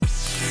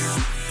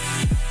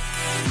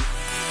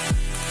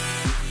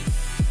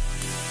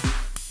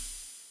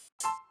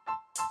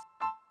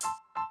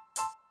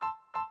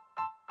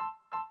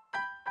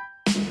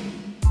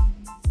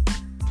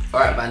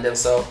man, them.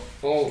 So,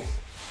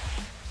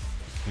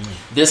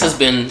 this has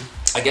been,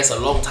 I guess, a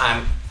long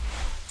time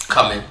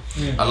coming,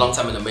 a long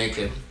time in the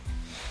making.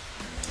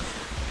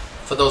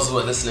 For those who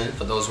are listening,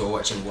 for those who are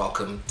watching,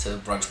 welcome to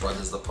Brunch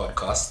Brothers, the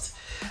podcast.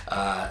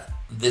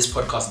 This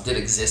podcast did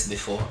exist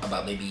before,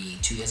 about maybe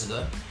 2 years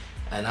ago,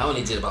 and I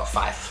only did about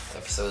 5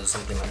 episodes,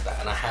 something like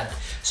that. And I had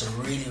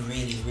some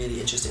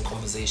really interesting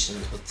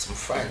conversations with some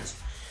friends.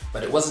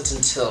 But it wasn't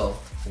until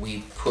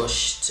we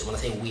pushed, when I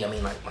say we, I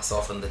mean like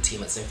myself and the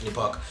team at Symphony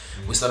Park,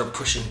 we started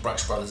pushing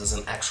Brunch Brothers as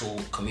an actual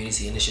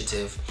community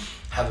initiative,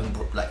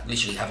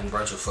 literally having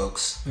brunch with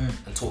folks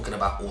and talking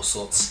about all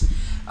sorts.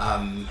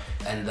 And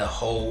the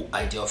whole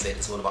idea of it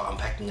is all about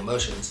unpacking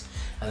emotions.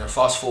 And then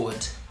fast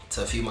forward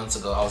to a few months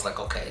ago, I was like,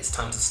 okay, it's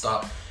time to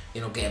start,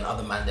 getting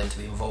other man them to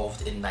be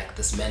involved in like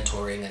this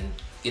mentoring and,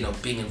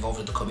 being involved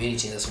with the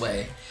community in this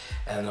way.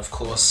 And of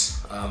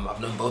course,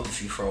 I've known both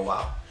of you for a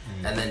while.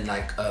 And then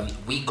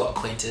we got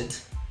acquainted,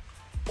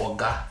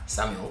 Olga,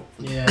 Samuel.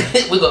 Yeah.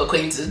 We got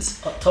acquainted.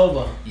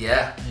 October.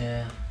 Yeah.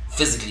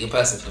 Physically in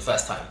person for the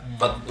first time.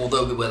 But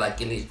although we were like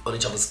on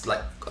each other's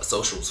like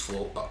socials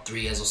for about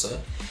 3 years or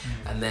so.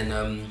 And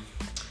then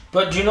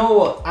but do you know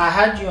what? I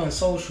had you on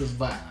socials,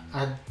 but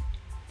I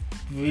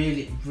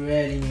really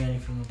rarely knew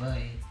anything about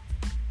you.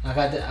 Like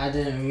I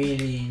didn't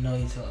really know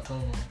you till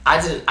October. I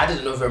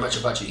didn't know very much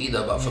about you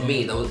either, but for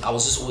me, I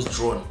was just always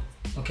drawn.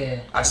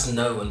 Okay. I just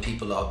know when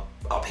people are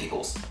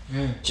peoples. Do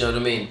you know what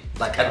I mean?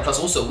 Like, and plus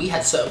also we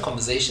had certain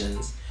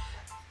conversations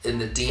in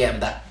the DM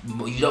that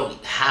you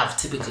don't have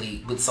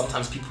typically with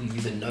sometimes people you've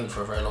even known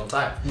for a very long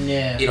time.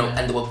 Yeah.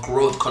 And there were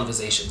growth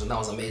conversations, and that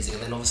was amazing.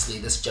 And then obviously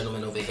this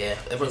gentleman over here,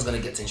 everyone's gonna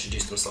get to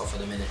introduce themselves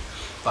in a minute,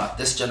 but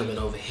this gentleman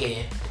over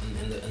here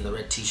in the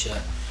red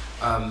t-shirt,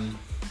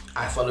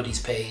 I followed his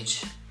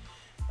page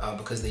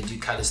because they do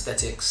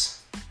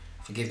calisthenics.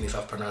 Forgive me if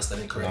I've pronounced that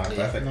incorrectly.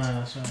 No, perfect. No,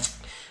 that's right.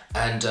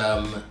 And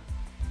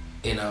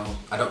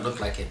I don't look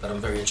like it, but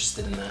I'm very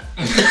interested in that.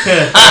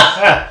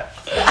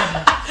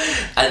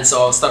 And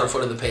so I started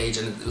following the page,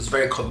 and it was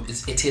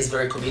it is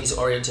very community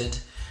oriented,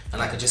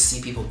 and I could just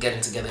see people getting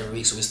together every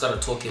week. So we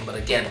started talking, but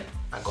again,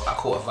 I caught a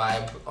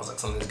vibe. I was like,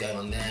 something's going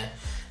on there,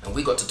 and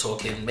we got to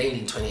talking mainly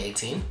in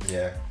 2018.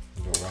 Yeah,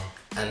 wow.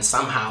 And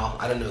somehow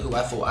I don't know who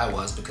I thought I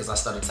was, because I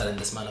started telling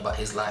this man about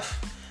his life.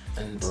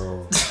 And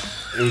bro,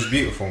 it was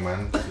beautiful,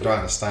 man. You don't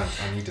understand.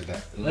 I needed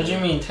that. What do you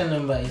mean? Tell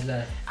him about his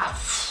life.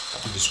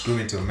 He just grew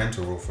into a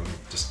mentor role for me,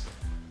 just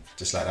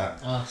like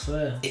that. I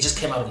swear. It just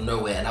came out of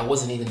nowhere, and I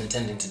wasn't even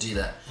intending to do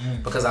that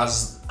because I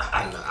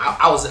don't know.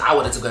 I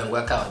wanted to go and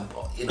work out,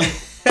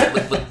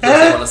 with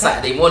on a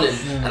Saturday morning,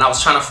 and I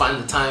was trying to find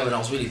the time, and I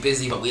was really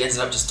busy. But we ended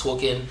up just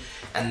talking,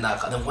 and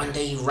then one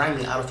day he rang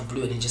me out of the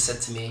blue, and he just said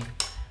to me,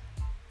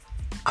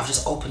 I've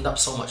just opened up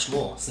so much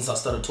more since I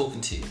started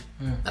talking to you.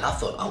 And I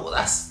thought, oh, well,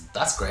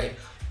 that's great.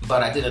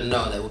 But I didn't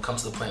know that it would come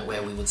to the point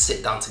where we would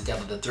sit down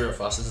together, the three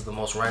of us. This is the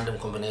most random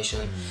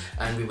combination.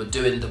 And we were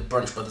doing the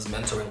Brunch Brothers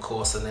mentoring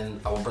course. And then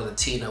our brother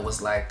Tina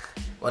was like,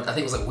 I think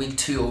it was like week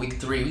 2 or week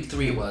 3. Week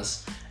 3 it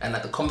was. And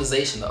like the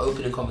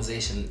opening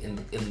conversation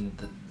in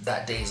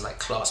that day's like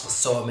class was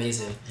so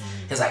amazing.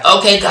 He's like,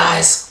 okay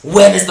guys,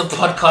 when is the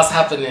podcast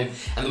happening?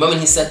 And the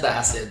moment he said that,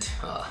 I said,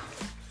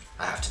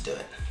 I have to do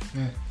it.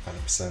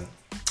 100%.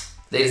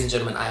 Ladies and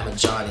gentlemen, I am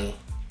Ajani,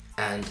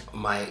 and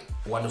my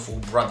wonderful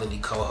brotherly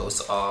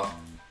co-hosts are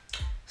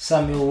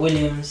Samuel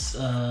Williams,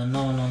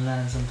 known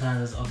online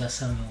sometimes as Olga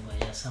Samuel, but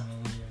yeah,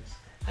 Samuel Williams.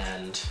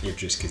 And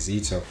Idris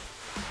Kizito.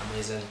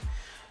 Amazing.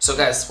 So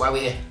guys, why are we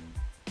here?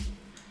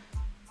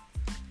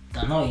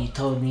 I know you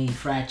told me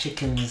fried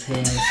chicken was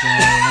here, so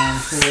I'm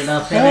pulled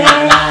up in it.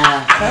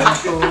 I'm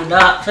pulled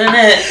up in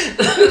it.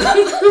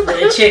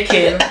 The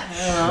chicken,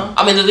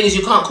 I mean, the thing is,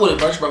 you can't call it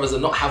Brunch Brothers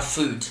and not have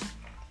food.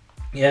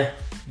 Yeah.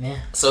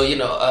 So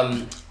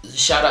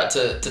shout out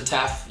to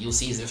Taff. You'll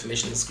see his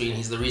information on the screen.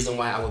 He's the reason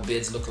why our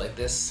beards look like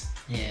this.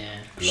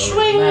 Yeah.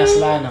 Nice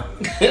lineup.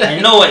 And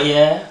you know what?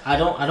 Yeah, I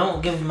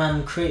don't give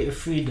man creative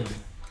freedom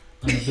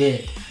on the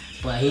beard.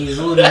 But he's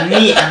all neat and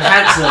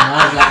handsome.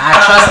 I was like, I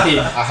trust him.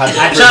 I had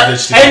the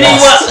privilege to be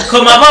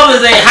because my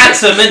brothers ain't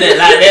handsome, innit?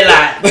 Like, they're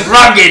like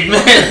rugged,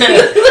 man.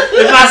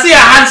 If I see a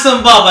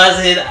handsome bob, I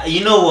say,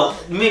 you know what?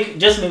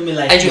 Just make me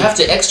like. And you have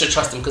to extra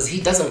trust him because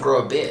he doesn't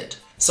grow a beard.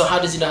 So how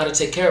does he know how to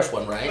take care of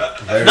one, right?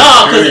 If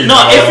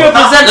you're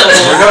presentable,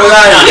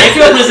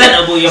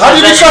 you're How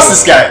did you trust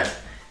this guy?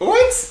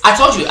 What? I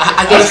told you,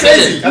 I gave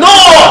crazy. No!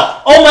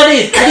 Oh my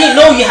days, I didn't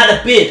know you had a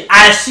beard.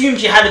 I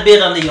assumed you had a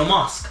beard under your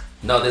mask.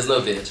 No, there's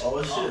no beard.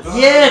 Oh shit.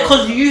 Yeah,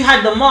 because you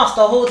had the mask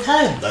the whole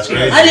time. That's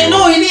crazy. I didn't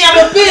know you didn't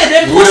have a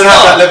beard. We wouldn't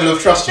have that level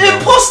of trust.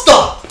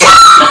 Imposter!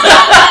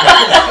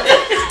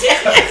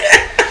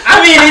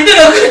 I mean, he did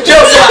a good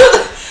job, but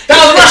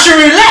that was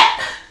Russian roulette.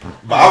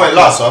 But I went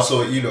last, so I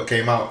saw you lot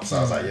came out, so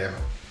I was like, yeah,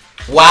 man.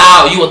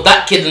 Wow, you were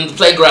that kid in the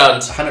playground.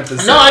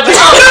 100%. No, I do you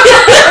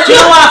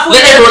know what I thought?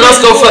 Let everyone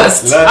else go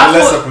first. I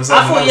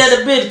thought he had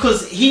a beard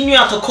because he knew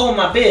how to comb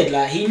my beard.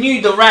 Like, he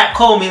knew the right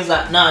comb. He was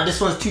like, nah,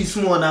 this one's too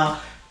small now.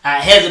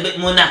 Here's a bit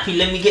more nappy.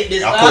 Let me get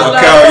this. I I put was a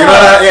like, cow, you know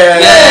that?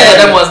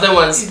 Yeah, them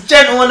ones. He's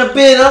gentle on the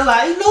beard. I was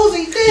like, he knows what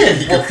he's doing.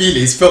 He can feel it.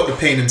 He's felt the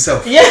pain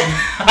himself. Yeah.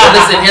 But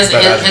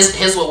listen,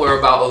 here's what we're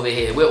about over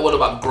here. We're all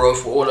about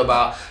growth. We're all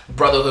about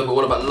brotherhood. We're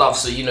all about love.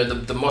 So you know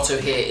the motto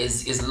here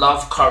is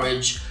love,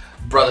 courage,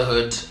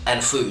 brotherhood,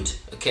 and food.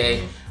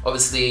 Okay.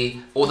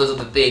 Obviously, all those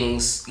other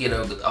things, you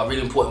know, are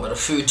really important, but the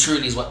food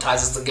truly is what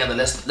ties us together.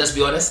 Let's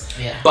be honest.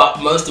 Yeah. But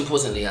most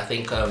importantly, I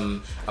think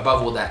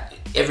above all that,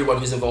 everyone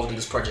who's involved in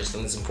this project,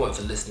 and it's important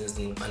for listeners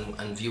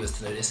and viewers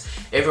to know this,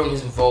 everyone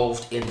who's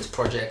involved in this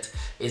project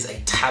is a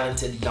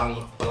talented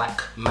young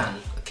black man.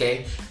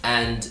 Okay,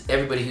 and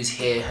everybody who's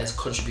here has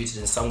contributed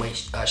in some way,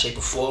 shape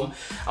or form.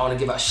 I want to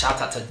give a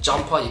shout out to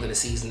Jumper. You're going to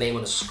see his name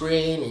on the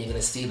screen, and you're going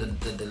to see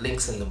the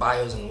links and the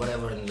bios and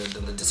whatever and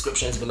the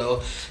descriptions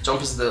below.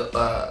 Jumper's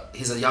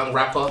he's a young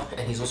rapper,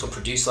 and he's also a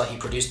producer. He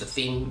produced the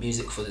theme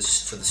music for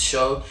this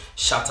show.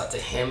 Shout out to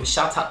him.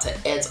 Shout out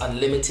to Ed's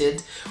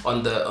Unlimited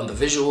on the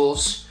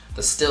visuals,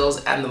 the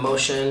stills, and the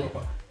motion.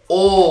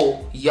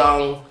 All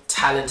young,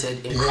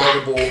 talented,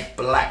 incredible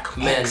black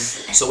men.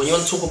 So when you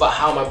want to talk about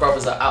how my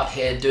brothers are out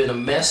here doing a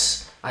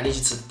mess, I need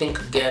you to think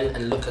again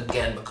and look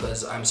again,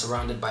 because I'm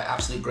surrounded by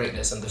absolute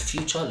greatness and the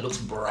future looks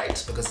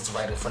bright because it's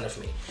right in front of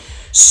me.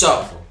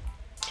 So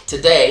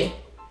today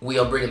we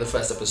are bringing the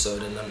first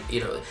episode, and you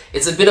know,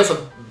 it's a bit of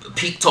a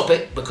peak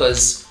topic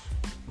because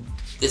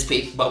it's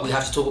peak, but we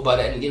have to talk about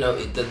it. And you know,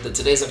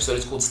 today's episode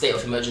is called State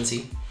of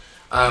Emergency.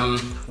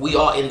 We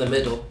are in the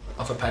middle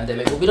of a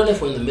pandemic, but we don't know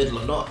if we're in the middle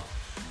or not,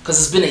 because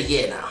it's been a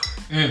year now.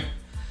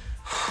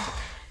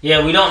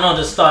 Yeah, we don't know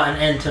the start and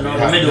end to know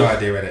the middle. No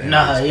idea where the end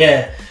is.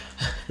 Yeah.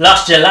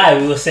 Last July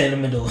we were saying the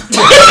middle.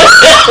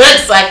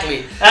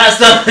 Exactly. That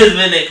stuff has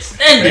been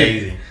extended.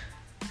 Crazy.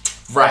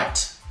 Right.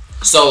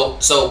 So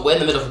we're in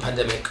the middle of a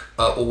pandemic,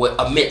 or we're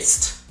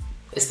amidst.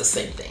 It's the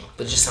same thing,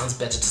 but it just sounds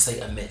better to say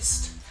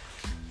amidst.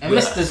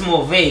 Amidst is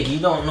more vague. You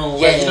don't know.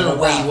 Yeah, you don't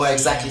know where you are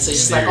exactly. So it's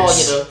just like, oh,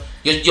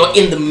 you know, you're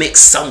in the mix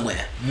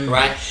somewhere,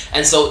 right?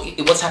 And so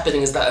what's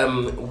happening is that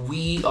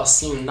we are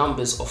seeing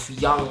numbers of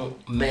young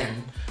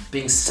men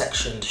being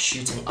sectioned,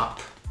 shooting up.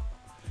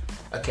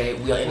 Okay,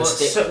 we are in a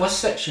state. What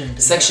section?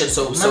 Section.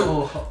 So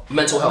mental health.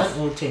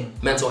 Mental thing.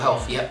 Mental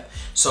health. Yep.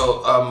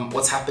 So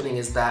what's happening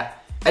is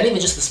that, and even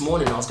just this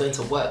morning, I was going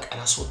to work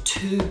and I saw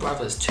two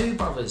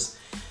brothers.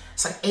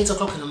 It's like 8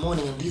 o'clock in the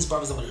morning, and these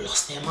brothers have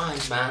lost their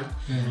minds, man.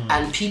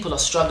 And people are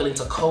struggling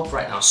to cope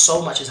right now.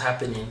 So much is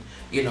happening,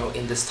 you know,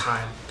 in this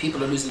time.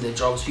 People are losing their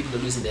jobs. People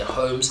are losing their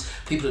homes.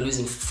 People are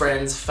losing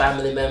friends,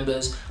 family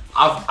members.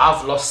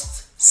 I've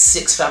lost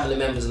 6 family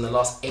members in the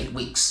last 8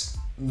 weeks.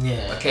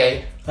 Yeah.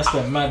 Okay. That's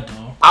been mad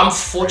though. I'm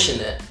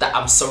fortunate that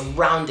I'm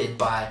surrounded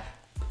by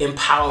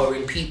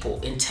empowering people,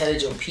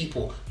 intelligent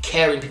people,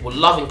 caring people,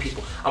 loving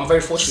people. I'm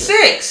very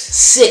fortunate.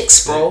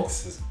 6, bro.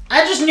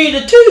 I just knew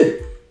the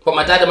 2. But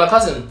my dad and my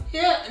cousin.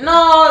 Yeah,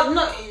 no,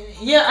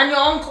 yeah, and your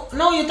uncle.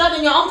 No, your dad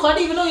and your uncle. I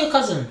didn't even know your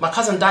cousin. My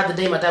cousin died the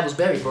day my dad was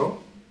buried, bro.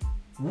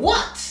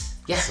 What?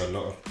 Yeah. It's a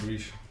lot of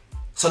grief.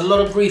 It's a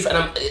lot of grief, and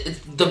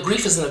the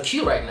grief is in a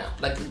queue right now.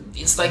 Like,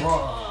 it's like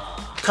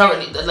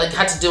currently, like,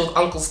 had to deal with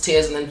uncle's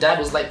tears, and then dad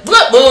was like,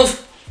 "What,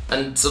 move?"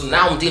 And so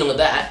now I'm dealing with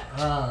that.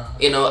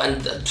 You know,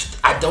 and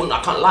I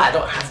can't lie, I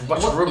don't have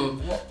much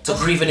room to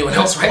grieve anyone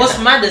else right now. What's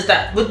mad is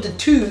that with the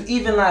 2,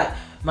 even like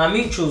my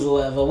mutuals or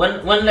whatever,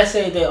 when let's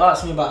say they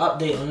ask me about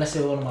update on, let's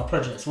say, one of my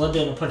projects, we're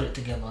doing a project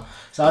together,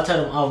 so I'll tell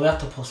them, oh, we have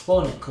to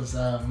postpone it because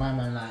my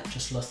man like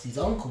just lost his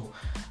uncle,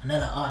 and they're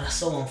like, oh, that's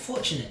so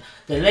unfortunate.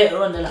 Then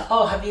later on they're like,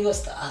 oh, have you got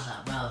stuff? I was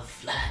like,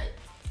 bruv,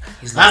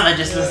 like, my man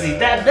just lost his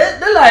dad.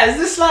 They're like, is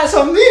this like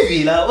some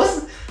movie? Like,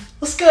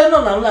 what's going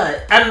on? I'm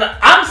like, and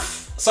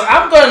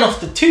I'm going off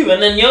the 2,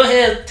 and then you're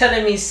here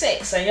telling me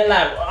 6, and you're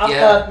like,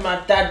 after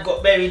my dad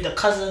got buried, the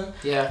cousin.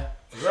 Yeah.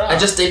 Right. And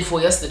just day before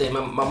yesterday,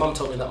 my mum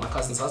told me that my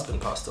cousin's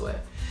husband passed away.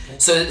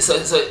 So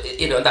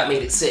you know, that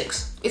made it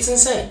 6. It's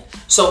insane.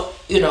 So,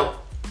 you know,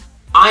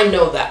 I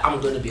know that I'm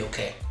going to be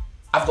okay.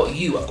 I've got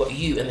you,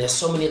 and there's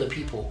so many other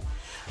people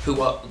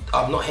who are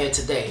not here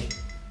today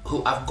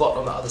who I've got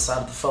on the other side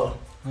of the phone.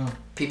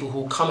 People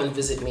who come and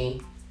visit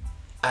me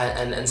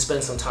and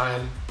spend some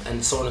time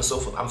and so on and so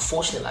forth. I'm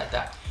fortunate like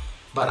that.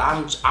 But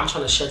I'm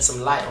trying to shed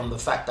some light on the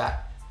fact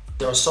that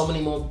there are so many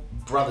more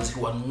brothers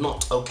who are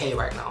not okay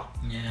right now.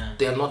 Yeah.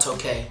 They are not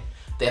okay.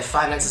 Their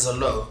finances are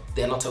low.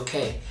 They're not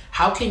okay.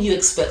 How can you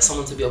expect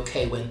someone to be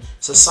okay when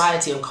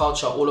society and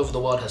culture all over the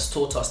world has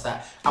taught us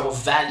that our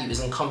value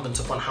is incumbent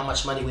upon how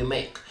much money we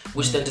make,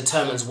 which then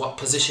determines what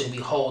position we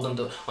hold on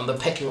the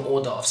pecking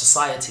order of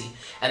society.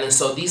 And then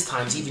so these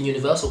times, even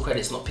universal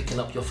credit's not picking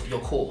up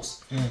your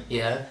calls.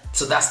 Yeah.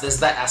 So there's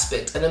that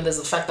aspect. And then there's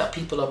the fact that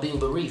people are being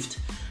bereaved.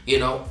 You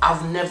know,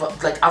 I've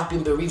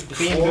been bereaved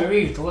before. Being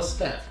bereaved, what's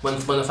that? When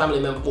a family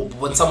member, or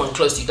when someone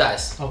close to you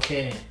dies.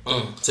 Okay.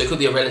 So it could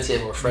be a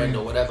relative or a friend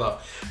or whatever.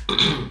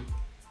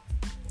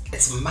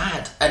 It's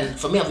mad. And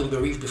for me, I've been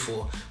bereaved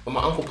before. When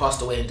my uncle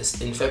passed away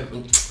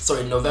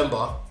in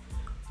November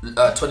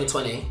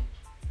 2020,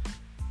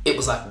 it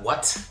was like,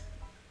 what?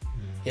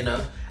 You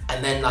know?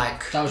 And then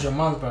like... That was your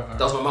mum's brother.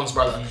 That was my mum's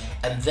brother.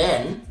 Yeah. And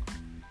then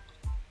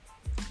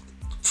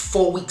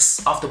 4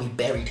 weeks after we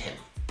buried him,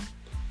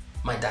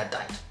 my dad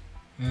died.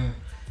 I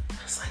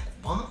was like,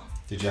 what?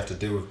 Did you have to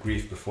deal with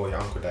grief before your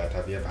uncle died?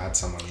 Have you ever had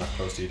someone that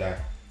close to you die?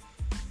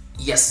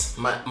 Yes,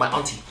 my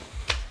auntie.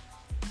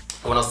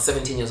 When I was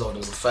 17 years old, it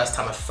was the first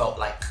time I felt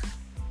like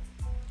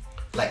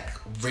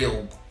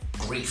real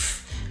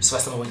grief. It was the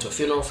first time I went to a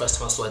funeral, first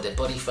time I saw a dead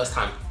body, first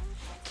time,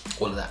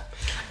 all of that.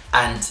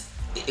 And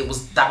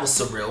that was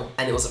surreal,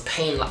 and it was a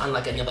pain like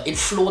unlike any other. It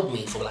floored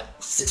me for like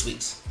 6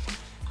 weeks.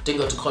 Didn't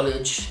go to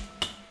college,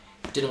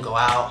 didn't go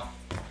out,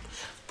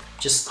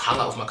 just hung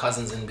out with my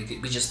cousins, and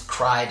we just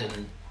cried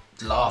and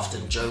laughed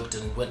and joked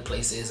and went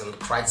places and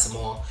cried some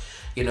more.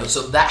 You know,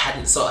 so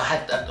I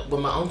had,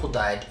 when my uncle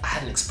died, I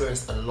hadn't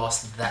experienced a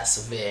loss that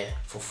severe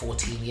for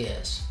 14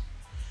 years.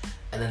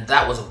 And then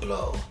that was a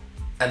blow.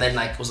 And then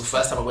like, it was the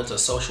first time I went to a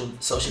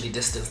socially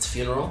distanced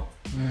funeral.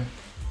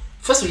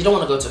 First of all, you don't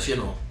want to go to a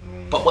funeral.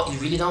 But what you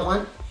really don't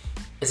want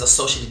is a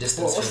socially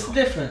distanced What's funeral.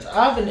 the difference?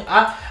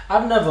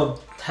 I've never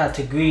had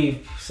to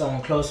grieve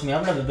someone close to me.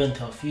 I've never been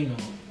to a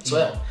funeral.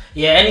 Swear.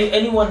 Yeah,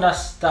 anyone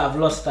that I've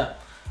lost that,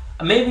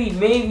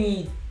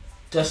 maybe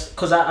just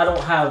because I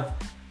don't have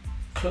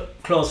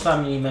close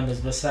family members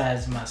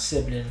besides my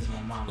siblings,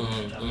 my mom,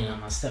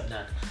 and my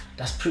stepdad.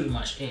 That's pretty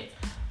much it.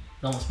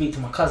 Don't speak to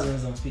my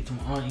cousins, don't speak to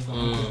my aunties, my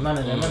uncles, none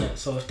of them, innit?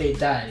 So if they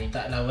die,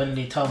 like when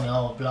they tell me,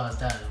 oh, Blah's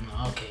died, I'm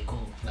like, okay,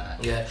 cool.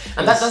 Like, Yeah,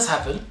 and that does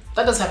happen.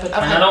 That does happen.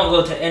 I don't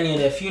go to any of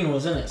their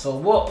funerals, innit? So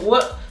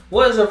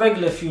what is a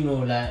regular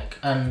funeral like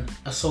and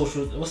a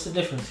social? What's the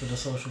difference with a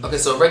social? Okay,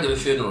 so a regular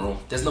funeral,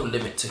 there's no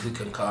limit to who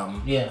can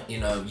come. Yeah.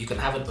 You know, you can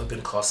have an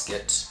open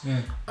casket.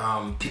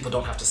 People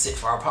don't have to sit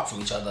far apart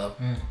from each other.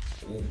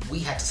 We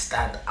had to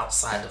stand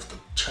outside of the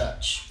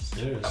church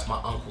at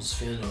my uncle's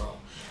funeral,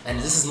 and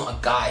this is not a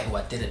guy who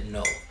I didn't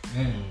know.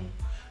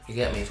 You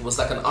get me? If it was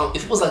like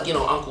you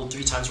know, uncle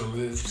 3 times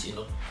removed, you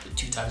know,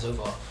 2 times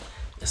over,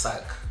 it's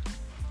like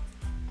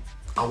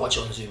I'll watch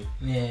it on Zoom.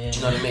 Yeah. Do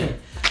you know what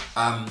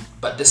I mean?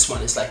 But this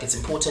one is like, it's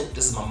important.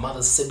 This is my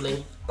mother's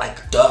sibling.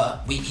 Like, duh.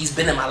 He's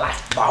been in my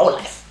life, my whole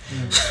life.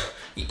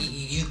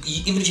 You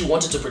even if you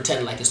wanted to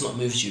pretend like it's not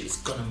moved you, it's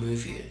gonna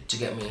move you. Do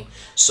you get me?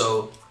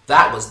 So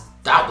that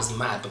was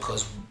mad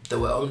because there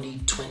were only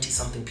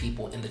 20-something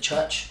people in the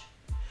church,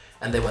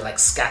 and they were like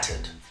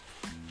scattered,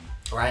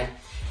 right?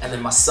 And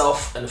then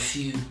myself and a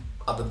few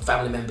other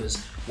family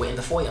members were in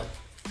the foyer,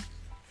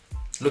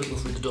 looking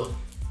through the door.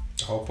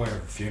 The whole point of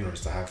a funeral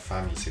is to have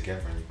family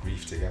together and you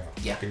grieve together.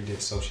 Yeah. You can do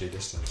it socially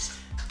distanced.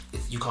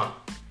 You can't.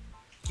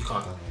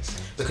 That makes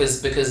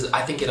sense. Because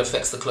I think it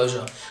affects the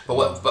closure.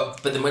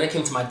 But then when it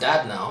came to my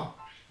dad now,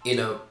 you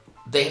know,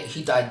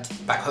 he died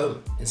back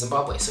home in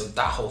Zimbabwe, so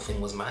that whole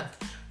thing was mad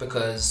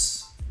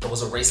because there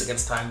was a race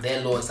against time.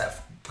 Their law is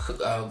that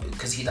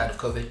because he died of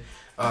COVID,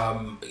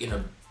 you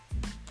know,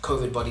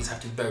 COVID bodies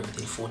have to be buried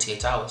within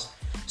 48 hours.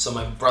 So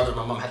my brother and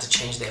my mum had to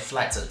change their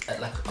flights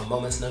at like a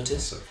moment's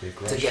notice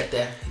to get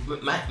there.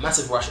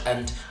 Massive rush,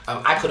 and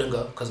I couldn't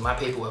go because my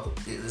paperwork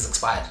is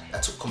expired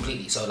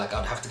completely. So like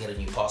I'd have to get a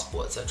new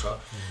passport, etc.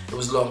 It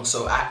was long.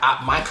 So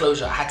my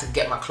closure, I had to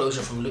get my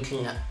closure from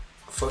looking at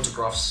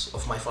photographs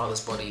of my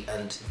father's body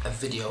and a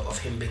video of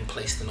him being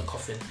placed in a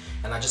coffin,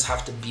 and I just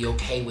have to be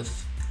okay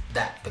with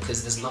that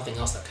because there's nothing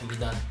else that can be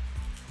done.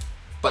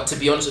 But to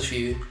be honest with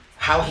you,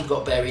 how he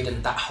got buried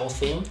and that whole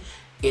thing,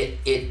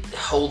 it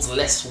holds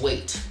less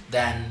weight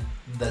than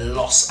the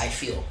loss I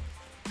feel.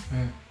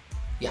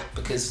 Yeah,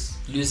 because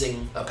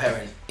losing a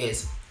parent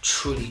is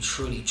truly,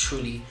 truly,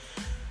 truly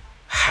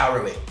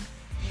harrowing.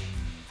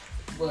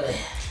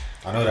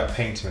 I know that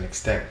pain to an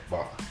extent,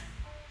 but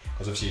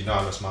because obviously you know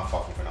I lost my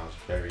father when I was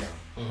very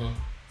young.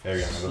 Very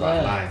young, I was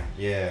about 9.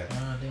 Yeah.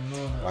 I didn't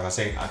know that. Like I was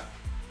saying,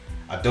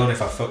 I don't know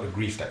if I felt the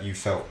grief that you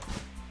felt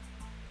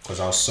because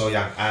I was so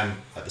young, and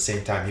at the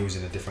same time he was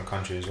in a different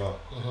country as well.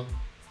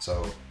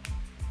 So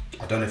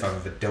I don't know if I've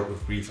ever dealt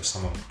with grief of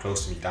someone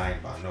close to me dying,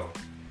 but I know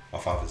my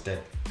father's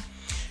dead.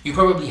 You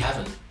probably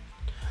haven't.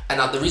 And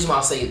the reason why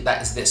I'll say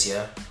that is this,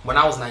 yeah. When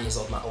I was 9 years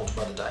old, my older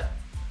brother died.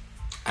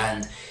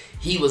 And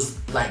he was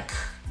like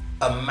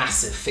a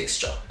massive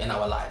fixture in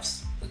our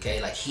lives,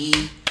 okay? Like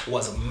he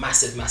was a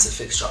massive, massive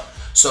fixture.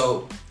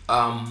 So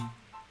I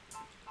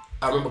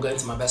remember going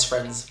to my best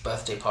friend's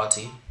birthday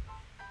party.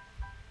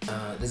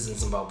 This is in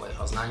Zimbabwe.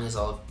 I was 9 years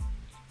old.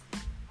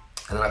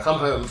 And then I come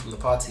home from the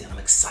party and I'm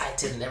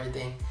excited and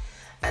everything.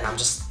 And I'm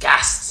just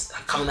gassed. I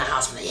come in the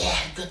house and I'm like, yeah,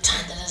 good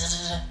time. Da, da,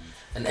 da, da.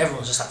 And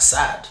everyone's just like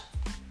sad.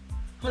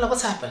 I'm like,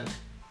 what's happened?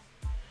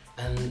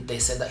 And they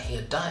said that he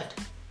had died.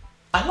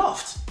 I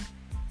laughed.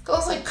 Cause I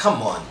was like,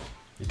 come on.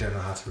 You don't know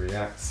how to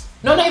react.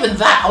 No, not even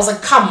that. I was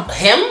like,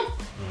 him?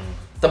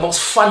 The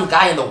most fun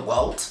guy in the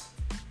world?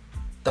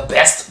 The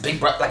best big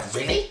brother? Like,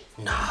 really?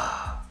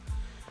 Nah.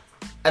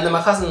 And then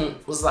my cousin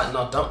was like,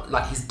 no, don't,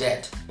 like, he's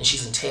dead. And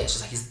she's in tears.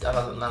 She's like, he's, no.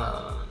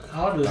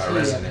 How old was That he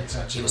at resonates, the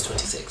time? He was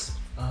 26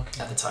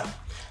 Okay. at the time.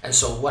 And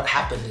so what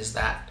happened is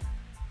that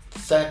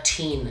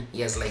 13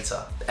 years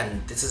later,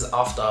 and this is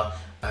after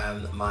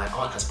my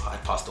aunt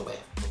had passed away,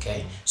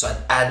 okay? So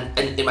and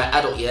in my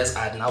adult years,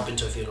 I had now been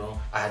to a funeral.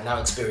 I had now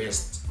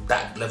experienced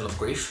that level of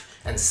grief.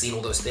 and seen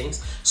all those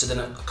things. So then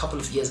a couple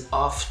of years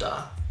after,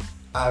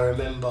 I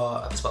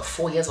remember, it was about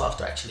 4 years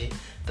after actually,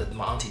 that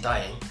my auntie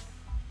dying,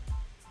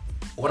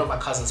 one of my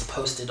cousins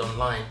posted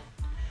online,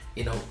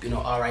 you know,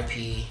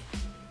 RIP,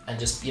 and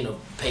just, you know,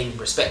 paying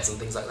respects and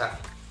things like that.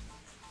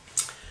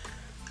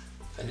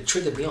 And it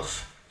triggered me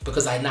off,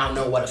 because I now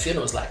know what a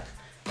funeral is like.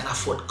 And I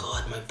thought,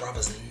 God, my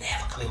brother's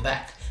never coming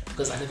back,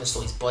 because I never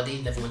saw his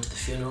body, never went to the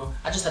funeral.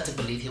 I just had to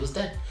believe he was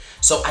dead.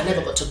 So I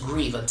never got to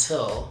grieve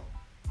until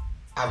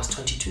I was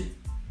 22.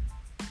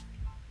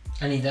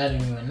 And he died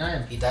when you were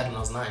 9. He died when I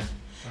was 9.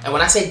 And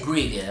when I say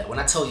grieve, yeah, when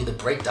I tell you the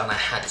breakdown I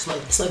had, it's not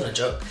even a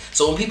joke.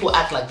 So when people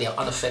act like they're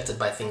unaffected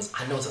by things,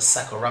 I know it's a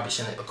sack of rubbish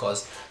in it,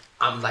 because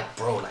I'm like,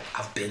 bro, like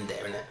I've been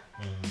there in it.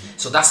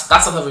 So that's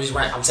another reason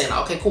why I'm saying,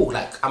 like, okay, cool,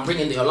 like I'm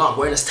ringing the alarm.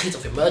 We're in a state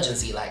of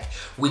emergency. Like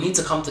we need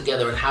to come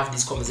together and have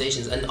these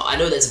conversations. And I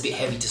know that it's a bit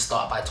heavy to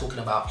start by talking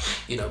about,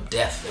 you know,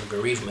 death and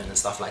bereavement and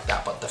stuff like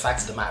that. But the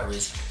fact of the matter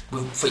is,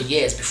 for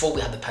years before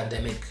we had the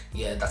pandemic,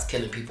 yeah, that's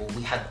killing people,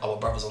 we had our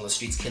brothers on the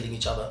streets killing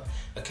each other.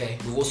 Okay,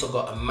 we've also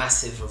got a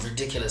massive,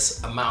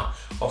 ridiculous amount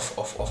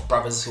of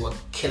brothers who are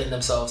killing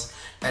themselves,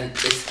 and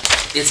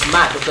it's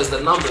mad because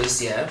the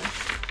numbers, yeah.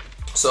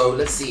 So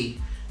let's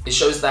see, it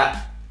shows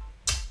that.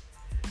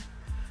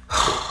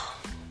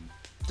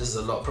 This is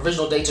a lot.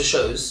 Provisional data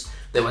shows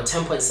there were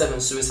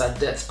 10.7 suicide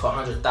deaths per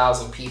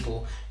 100,000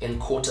 people in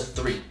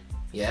Q3,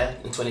 yeah,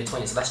 in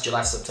 2020. So that's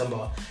July to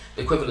September,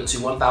 equivalent to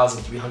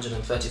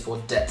 1,334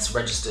 deaths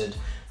registered.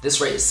 This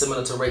rate is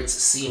similar to rates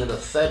seen in the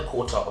third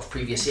quarter of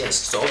previous years.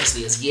 So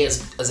obviously,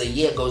 as a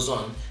year goes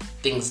on,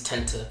 things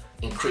tend to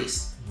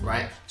increase,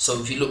 right? So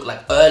if you look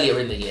like earlier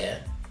in the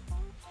year,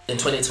 in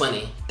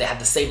 2020, they had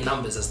the same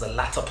numbers as the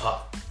latter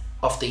part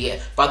of the year.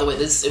 By the way,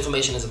 this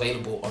information is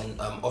available on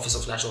Office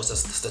of National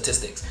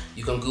Statistics.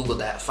 You can Google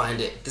that,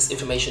 find it. This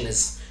information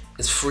is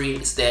free.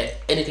 It's there.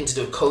 Anything to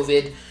do with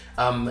COVID,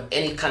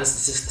 any kind of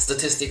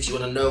statistics you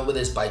want to know, whether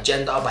it's by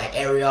gender, by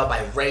area,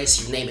 by race,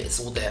 you name it, it's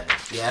all there.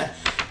 Yeah.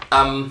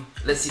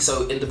 Let's see.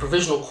 So in the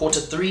provisional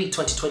Q3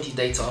 2020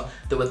 data,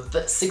 there were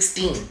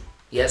 16.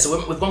 Yeah. So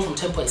we've gone from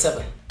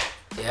 10.7.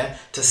 Yeah,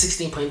 to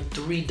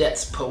 16.3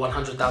 deaths per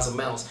 100,000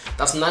 males.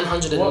 That's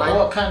 909.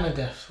 What kind of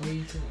death? What are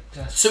you talking?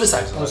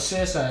 Suicide. Oh,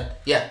 suicide.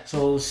 Yeah.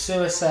 So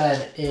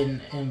suicide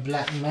in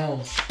black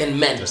males. In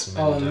men.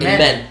 Oh, in men.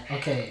 men.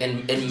 Okay.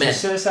 In men.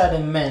 So suicide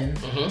in men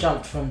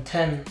jumped from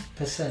 10%.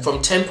 From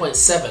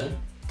 10.7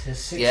 to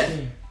 16. Yeah,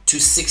 to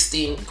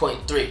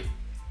 16.3.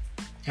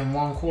 In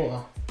 1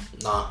 quarter.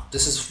 Nah,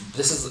 this is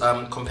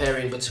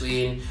comparing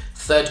between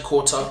third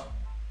quarter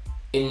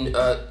in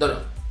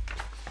no.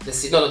 Let's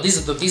see. No,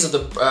 these are the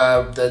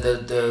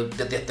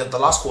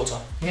last quarter.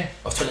 Yeah.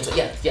 Of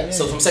 2020. Yeah.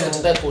 So from second to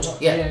third quarter.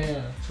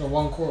 Yeah. So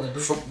 1 quarter.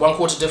 From 1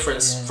 quarter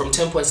difference from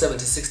 10.7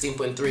 to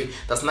 16.3.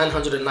 That's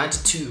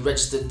 992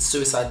 registered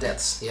suicide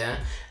deaths. Yeah.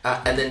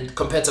 And then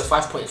compared to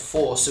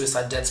 5.4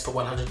 suicide deaths per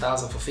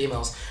 100,000 for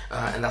females,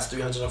 and that's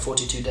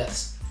 342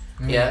 deaths.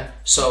 Yeah.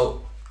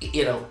 So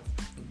you know,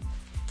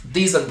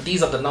 these are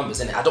the numbers,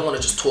 and I don't want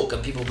to just talk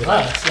and people be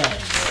like, it's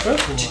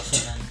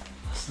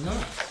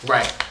not.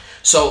 Right.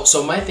 So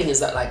my thing is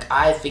that, like,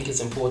 I think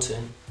it's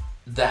important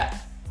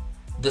that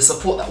the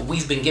support that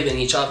we've been giving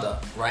each other,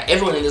 right?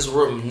 Everyone in this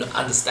room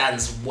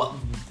understands what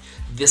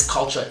this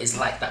culture is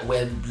like that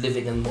we're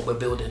living and what we're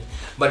building,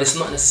 but it's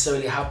not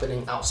necessarily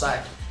happening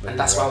outside. And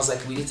that's why I was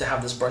like, we need to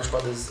have this Brunch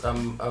Brothers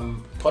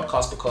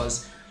podcast,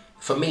 because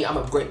for me, I'm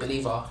a great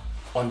believer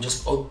on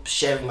just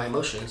sharing my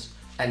emotions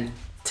and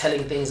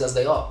telling things as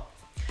they are.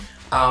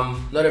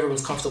 Not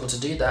everyone's comfortable to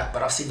do that,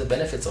 but I've seen the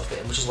benefits of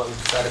it, which is why we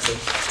decided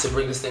to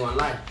bring this thing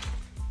online.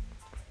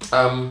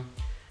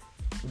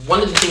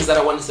 One of the things that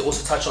I wanted to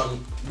also touch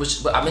on,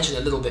 which I mentioned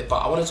a little bit, but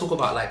I want to talk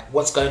about like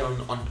what's going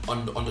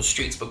on the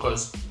streets,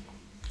 because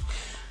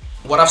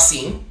what I've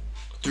seen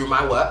through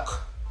my work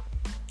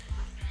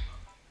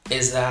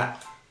is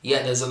that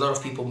there's a lot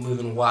of people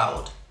moving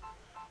wild,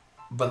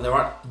 but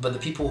the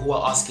people who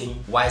are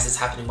asking, why is this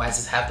happening,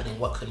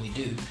 what can we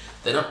do,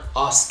 they're not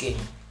asking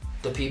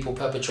the people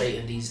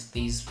perpetrating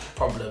these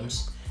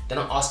problems. They're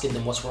not asking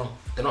them what's wrong.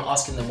 They're not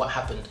asking them what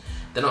happened.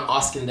 They're not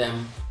asking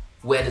them,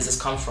 where does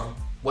this come from?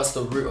 What's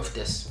the root of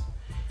this?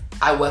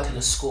 I work in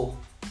a school,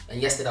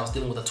 and yesterday I was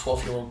dealing with a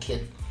 12-year-old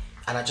kid,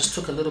 and I just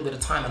took a little bit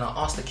of time and I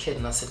asked the kid,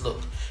 and I said, look,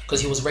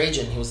 because he was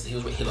raging, he lost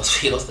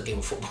the game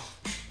of football.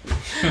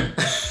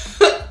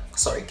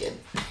 Sorry, kid.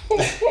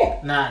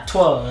 Nah,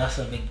 12, that's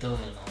a big deal, you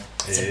know.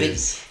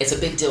 It's a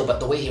big deal, but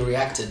the way he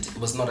reacted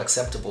was not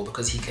acceptable,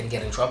 because he can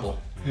get in trouble.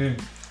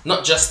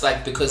 Not just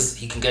like because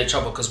he can get in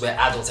trouble because we're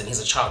adults and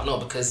he's a child. No,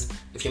 because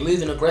if you're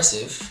moving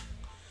aggressive,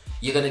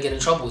 you're gonna get in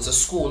trouble. It's a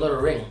school, not a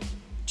ring.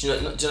 Do you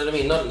know what I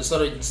mean? It's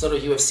not a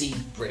UFC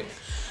ring.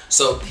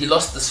 So he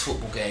lost this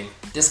football game.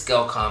 This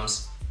girl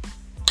comes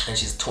and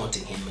she's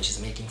taunting him and she's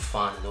making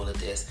fun and all of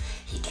this.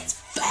 He gets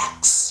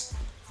vexed.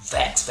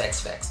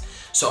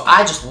 So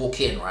I just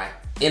walk in, right,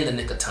 in the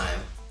nick of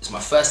time. It's my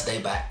first day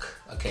back,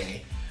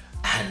 okay,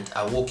 and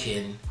I walk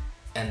in.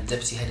 And the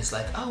deputy head is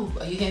like, oh,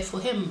 are you here for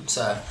him,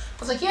 sir? I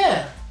was like,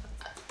 yeah.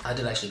 I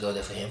did actually go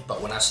there for him,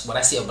 but when I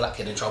see a black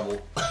kid in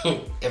trouble,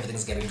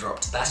 everything's getting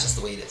dropped. That's just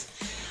the way it is.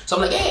 So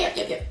I'm like,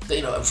 yeah. But,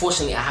 you know,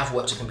 unfortunately, I have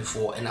worked with him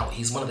before, and now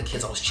he's one of the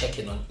kids I was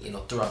checking on, you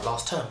know, throughout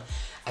last term.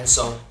 And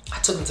so I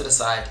took him to the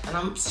side, and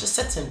I just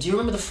said to him, do you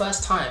remember the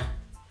first time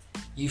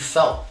you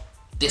felt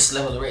this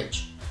level of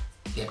rage?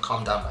 He had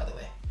calmed down, by the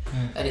way.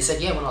 And he said,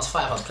 yeah, when I was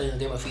 5, I was playing a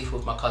game of FIFA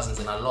with my cousins,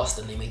 and I lost,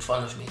 and they made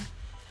fun of me.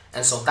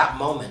 And so that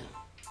moment,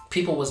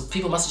 people must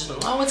have just been,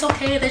 oh, it's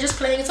okay, they're just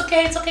playing, it's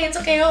okay,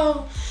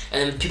 oh.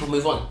 And then people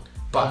move on.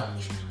 But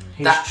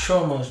that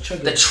trauma was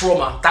triggered.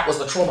 That was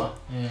the trauma.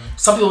 Yeah.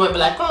 Some people might be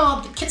like,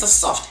 oh, the kids are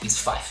soft. He's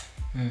 5.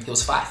 He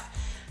was 5.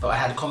 But I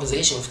had a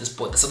conversation with this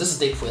boy. So this is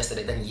the day before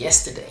yesterday. Then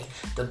yesterday,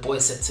 the boy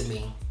said to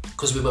me,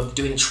 because we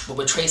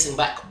were tracing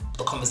back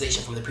the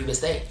conversation from the previous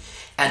day,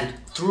 and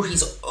through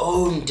his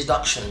own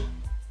deduction,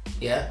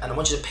 yeah, and I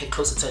want you to pay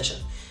close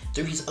attention.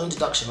 Through his own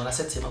deduction, when I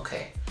said to him,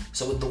 okay,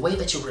 so with the way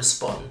that you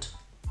respond,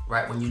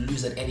 right, when you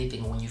lose at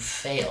anything, when you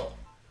fail,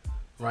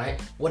 right,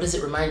 what does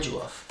it remind you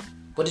of?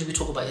 What did we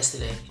talk about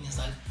yesterday? And he's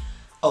like,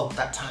 oh,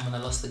 that time when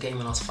I lost the game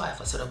when I was 5.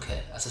 I said,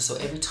 okay. I said, so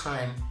every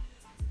time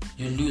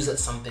you lose at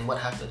something, what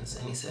happens?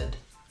 And he said,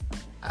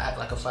 I act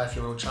like a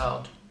 5-year-old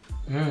child.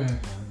 Light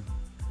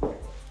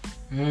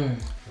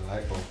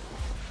bulb.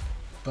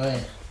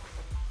 But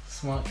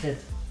smart kid.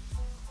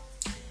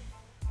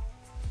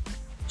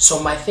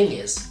 So my thing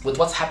is, with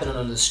what's happening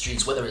on the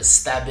streets, whether it's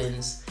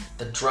stabbings,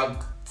 the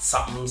drug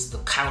somethings, the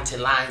county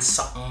lines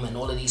something, and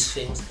all of these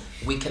things,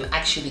 we can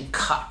actually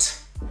cut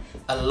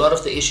a lot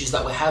of the issues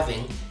that we're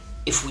having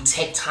if we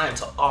take time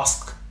to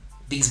ask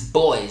these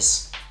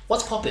boys,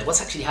 what's popping?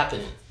 What's actually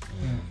happening?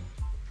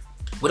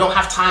 We don't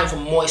have time for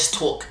moist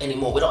talk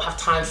anymore. We don't have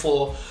time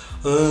for,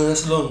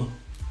 that's long.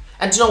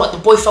 And do you know what? The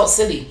boy felt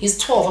silly. He's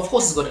 12. Of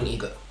course he's got an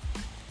ego.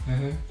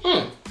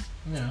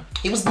 Yeah.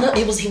 He was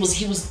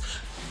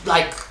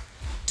like,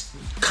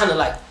 kind of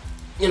like,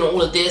 you know,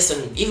 all of this.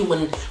 And even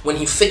when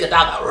he figured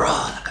out that,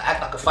 like, I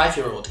act like a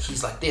 5-year-old,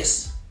 he's like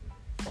this.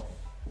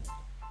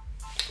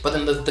 But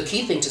then the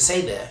key thing to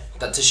say there,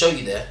 that to show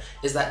you there,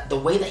 is that the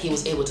way that he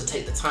was able to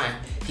take the time,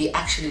 he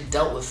actually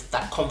dealt with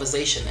that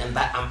conversation and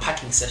that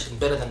unpacking session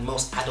better than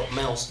most adult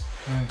males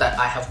that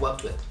I have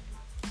worked with.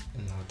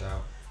 No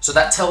doubt. So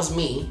that tells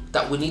me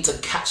that we need to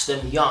catch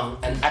them young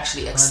and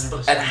actually and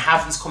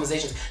have these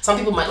conversations. Some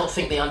people might not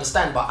think they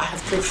understand, but I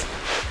have proof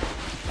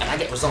and I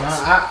get results.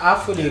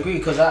 I fully agree,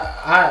 because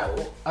I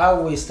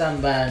always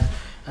stand by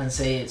and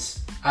say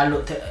I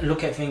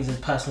look at things as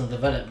personal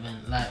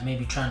development, like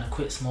maybe trying to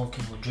quit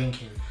smoking or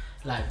drinking.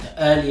 Like the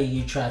earlier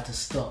you try to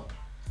stop,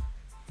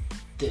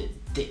 the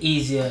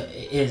easier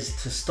it is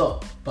to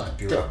stop. But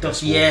the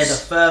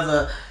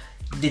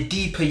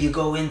deeper you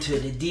go into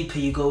it,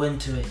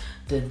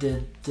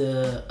 the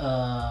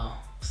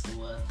what's the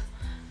word?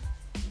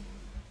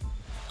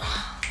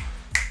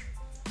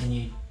 When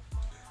you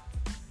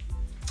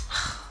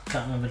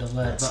can't remember the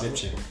word.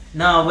 Slips you.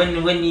 No, when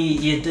you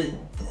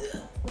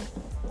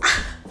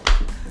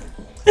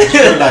I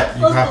feel like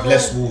you have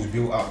less walls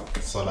built up.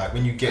 So like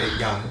when you get it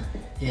young,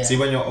 see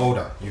when you're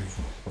older, you've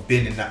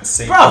been in that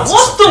same. Bro,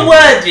 what's the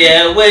word?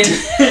 Yeah, when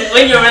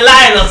you're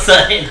relying on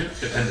something.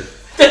 Dependent.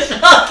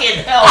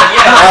 Fucking hell,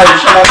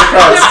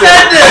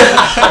 Dependent.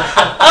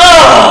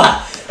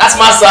 Oh, that's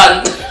my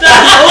son. That's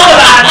all I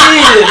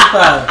needed,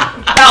 fam.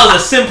 That was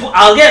a simple.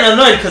 I was getting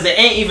annoyed because it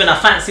ain't even a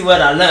fancy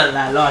word I learned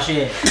like last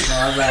year. So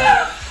I was like,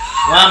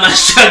 why am I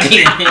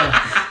struggling here?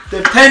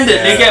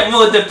 Dependent. They get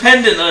more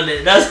dependent on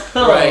it. That's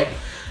all. Right.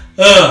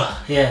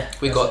 Yeah.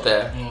 We got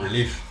there.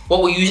 Relief.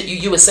 What were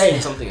you were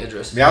saying something,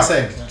 Idris? Yeah, I was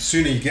saying,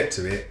 sooner you get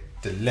to it,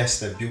 the less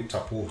they're built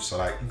up walls. So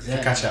like, if you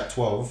catch it at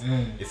 12,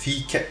 if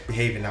he kept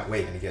behaving that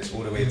way and he gets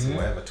all the way to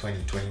whatever,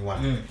 20,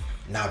 21,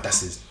 now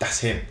that's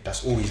him.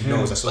 That's all he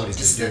knows. That's all he's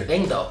This is been the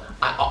doing. thing though.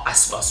 I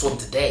saw him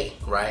today,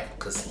 right?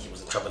 Because he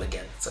was in trouble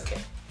again. It's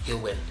okay. He'll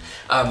win.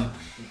 And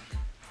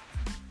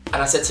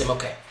I said to him,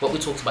 okay, what we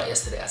talked about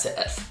yesterday, I said,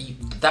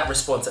 that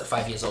response at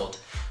 5 years old,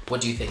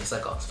 what do you think? It's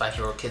like, oh, it's a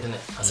 5-year-old kid, isn't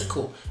it? I said,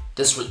 cool.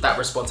 That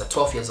response at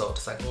 12 years old,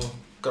 it's like,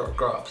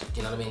 grow up,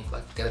 you know what I mean?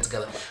 Like, get it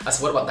together. I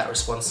said, what about that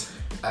response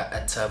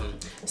at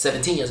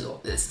 17 years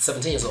old? It's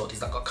 17 years old,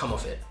 he's like, oh, come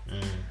off it.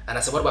 And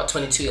I said, what about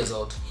 22 years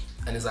old?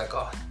 And he's like,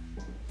 oh,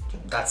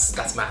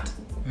 that's mad.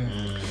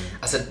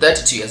 I said,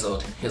 32 years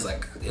old, he was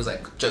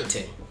like, joke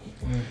ting.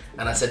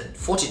 And I said,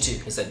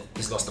 42, he said,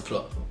 he's lost the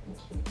plot.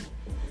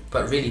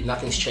 But really,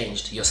 nothing's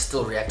changed. You're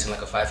still reacting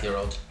like a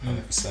 5-year-old.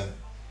 100%.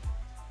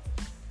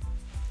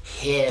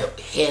 Hear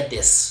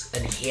this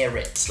and hear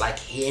it.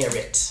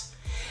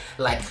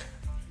 Like,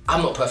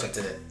 I'm not perfect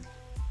at it.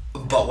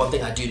 But one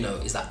thing I do know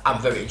is that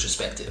I'm very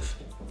introspective.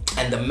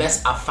 And the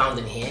mess I've found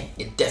in here,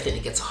 it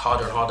definitely gets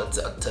harder and harder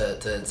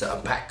to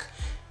unpack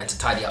and to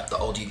tidy up the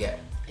older you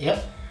get.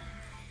 Yep.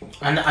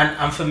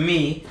 And for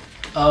me,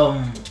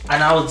 and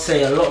I would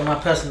say a lot of my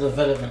personal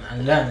development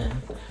and learning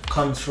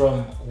comes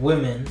from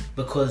women,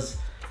 because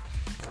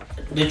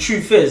the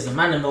truth is the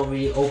man don't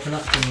really open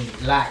up to me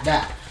like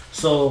that.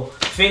 So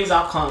things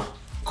I can't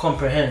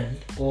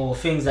comprehend, or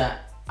things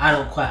that I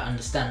don't quite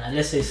understand. Like,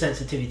 let's say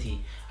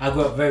sensitivity. I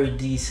grew up very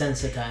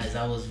desensitized.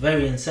 I was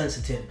very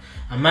insensitive.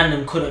 And man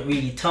them couldn't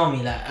really tell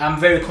me. Like, I'm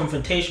very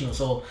confrontational.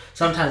 So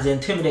sometimes they're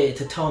intimidated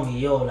to tell me,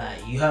 yo,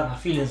 like, you hurt my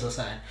feelings or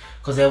something.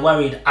 Because they're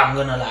worried I'm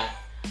going to, like,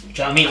 do you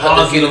know what I mean?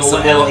 Argue or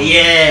whatever.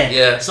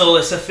 Yeah. So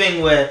it's a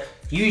thing where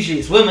usually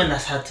it's women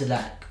that's had to,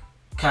 like,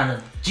 kind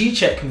of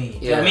G-check me.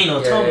 Do you know what I mean?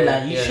 Or tell me,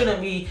 like, you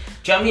shouldn't be...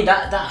 Do you know what I mean?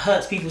 That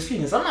hurts people's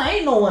feelings. I'm like,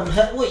 ain't no one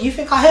hurt... What, you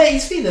think I hurt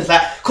his feelings?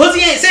 Like, because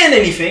he ain't saying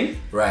anything.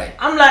 Right.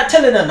 I'm like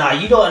telling her, nah,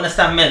 you don't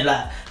understand men.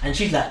 Like, and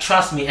she's like,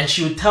 trust me. And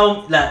she would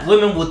tell... Like,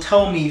 women will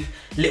tell me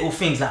little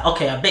things. Like,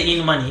 okay, I bet you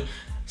the money.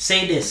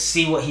 Say this.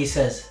 See what he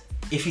says.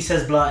 If he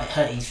says blah, it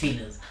hurt his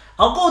feelings.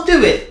 I'll go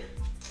do it.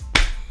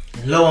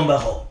 And lo and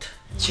behold.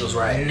 She was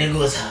right. The nigga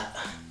was hurt.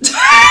 The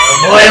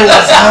boy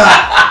was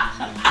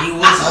hurt. He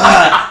was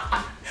hurt.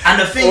 And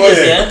the thing is,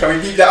 can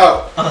we leave that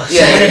out? Oh,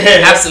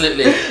 yeah,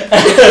 absolutely.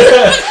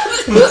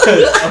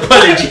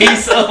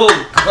 Apologies. Oh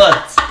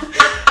God.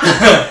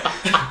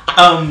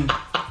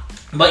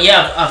 But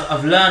yeah,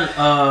 I've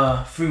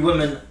learned through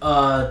women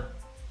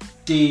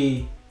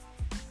the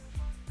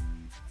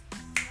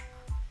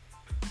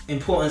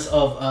importance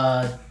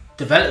of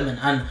development.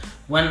 And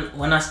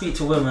when I speak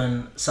to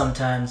women,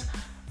 sometimes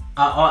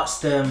I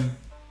ask them,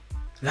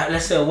 like,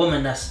 let's say a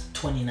woman that's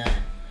 29,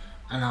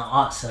 and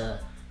I ask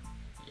her.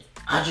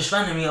 I just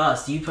randomly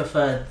asked, do you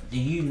prefer the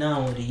you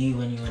now or the you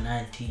when you were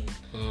 19?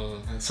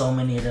 And so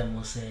many of them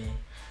will say,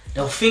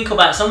 they'll think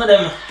about, some of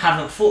them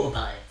haven't thought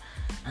about it.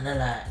 And they're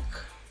like,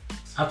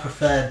 I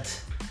preferred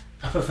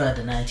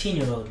the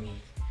 19-year-old me.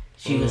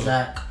 She was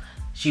like,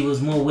 she was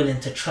more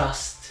willing to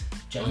trust.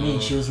 Do you know what I mean?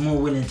 She was more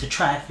willing to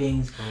try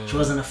things. She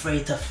wasn't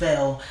afraid to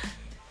fail.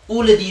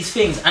 All of these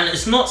things. And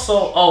it's not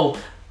so, oh,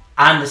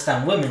 I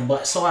understand women,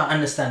 but so I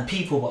understand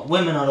people. But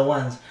women are the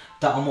ones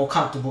that are more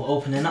comfortable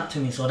opening up to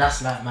me, so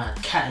that's like my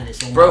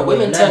catalyst. Bro,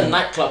 women turn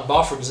nightclub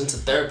bathrooms into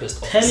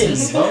therapist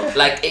offices. Bro.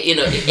 Like, you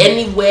know,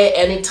 anywhere,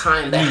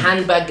 anytime, the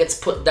handbag gets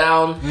put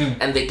down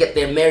and they get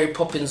their Mary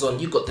Poppins on.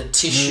 You got the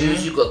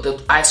tissues, you got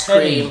the ice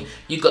cream,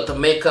 you got the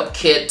makeup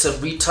kit to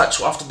retouch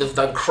after they've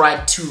done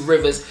cried 2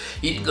 rivers.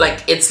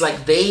 Like, it's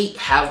like they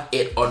have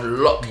it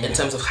on lock in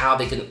terms of how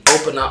they can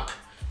open up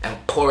and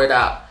pour it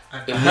out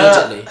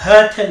immediately.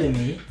 Her telling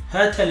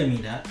me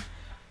that,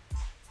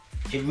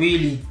 it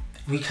really,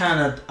 we kind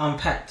of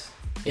unpacked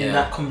in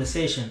that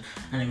conversation,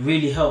 and it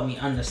really helped me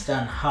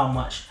understand how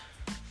much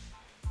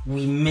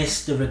we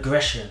miss the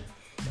regression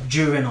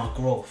during our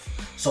growth.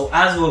 So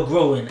as we're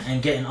growing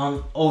and getting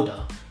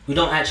older, we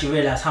don't actually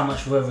realize how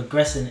much we're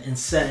regressing in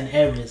certain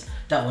areas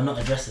that we're not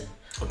addressing.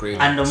 Agreed.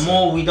 And the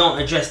more we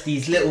don't address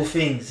these little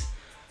things,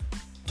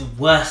 the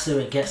worse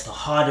it gets, the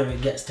harder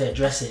it gets to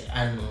address it.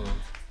 And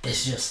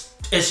it's just,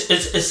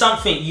 it's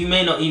something you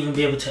may not even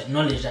be able to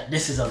acknowledge that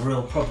this is a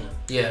real problem.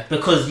 Yeah.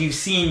 Because you've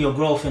seen your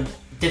growth in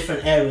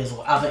different areas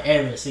or other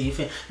areas, so you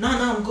think, no,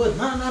 I'm good.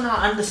 No,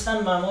 I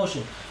understand my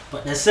emotion.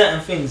 But there's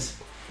certain things.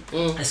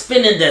 It's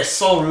been in there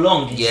so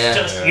long. It's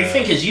just, you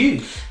think it's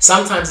you.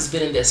 Sometimes it's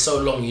been in there so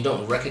long you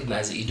don't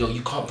recognize it.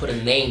 You can't put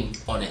a name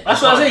on it.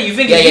 That's what I'm saying. You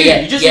think it's you.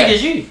 You just think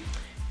it's you.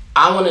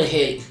 I want to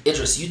hear,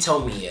 Idris, you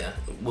tell me,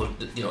 well,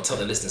 you know, tell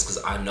the listeners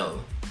because I know.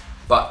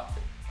 But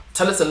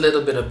tell us a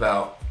little bit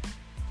about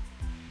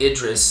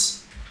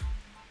Idris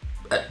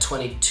at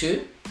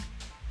 22.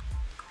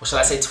 Or shall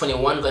I say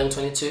 21 going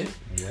 22?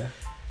 Yeah.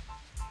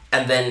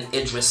 And then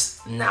Idris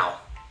now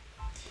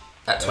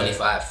at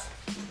 25.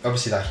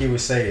 Obviously, like he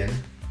was saying,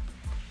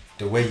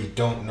 the way you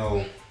don't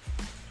know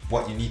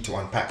what you need to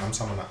unpack. I'm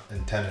someone that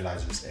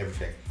internalizes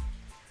everything.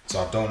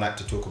 So I don't like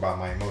to talk about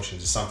my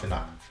emotions. It's something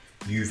that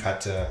you've had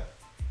to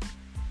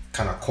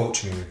kind of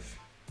coach me with.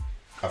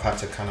 I've had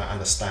to kind of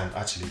understand,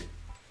 actually,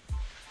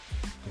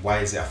 why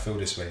is it I feel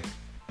this way?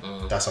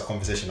 That's a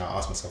conversation I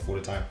ask myself all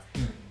the time.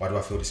 Why do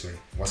I feel this way?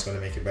 What's going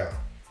to make it better?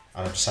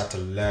 And I've just had to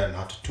learn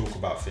how to talk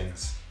about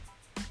things.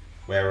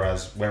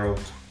 Whereas where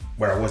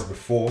I was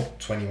before,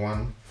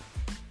 21,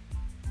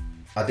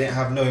 I didn't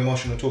have no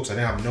emotional talks. I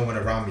didn't have no one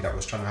around me that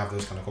was trying to have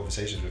those kind of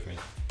conversations with me.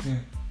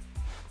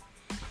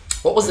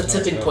 What was the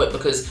tipping point?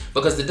 Because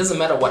it doesn't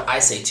matter what I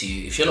say to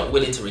you. If you're not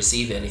willing to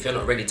receive it and if you're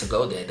not ready to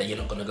go there, then you're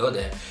not going to go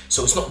there.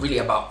 So it's not really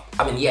about,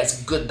 I mean, yeah,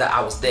 it's good that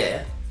I was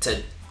there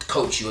to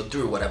coach you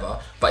through whatever,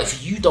 but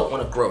if you don't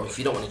want to grow, if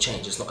you don't want to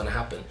change, it's not going to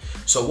happen.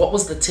 So what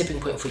was the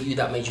tipping point for you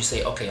that made you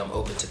say, okay, I'm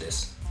open to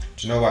this?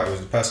 Do you know what? It was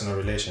the personal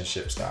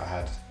relationships that I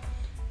had.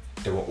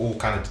 They were all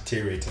kind of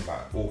deteriorating,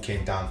 but it all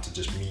came down to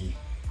just me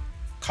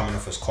coming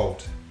off as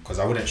cold, because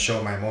I wouldn't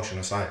show my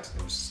emotional side.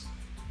 It was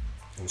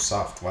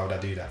soft. Why would I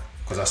do that?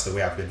 Because that's the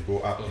way I've been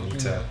brought up.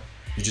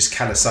 You just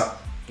callous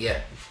up.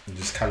 Yeah. You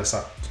just callous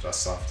up. That's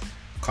soft.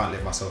 Can't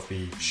let myself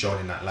be shown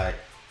in that light.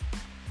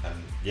 And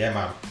yeah,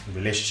 my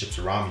relationships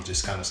around me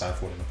just kind of started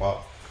falling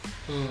apart.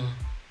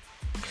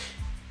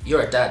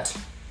 You're a dad.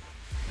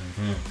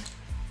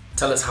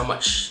 Tell us how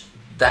much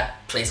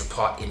that plays a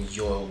part in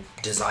your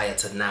desire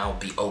to now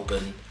be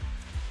open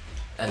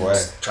and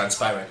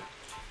transparent.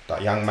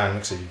 That young man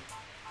looks at you.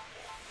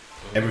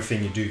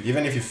 Everything you do,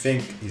 even if you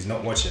think he's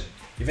not watching,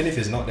 even if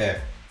he's not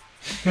there,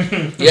 You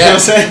know what I'm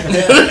saying?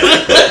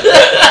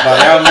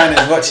 Like, our man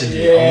is watching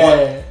you.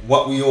 And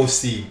what we all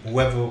see,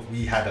 whoever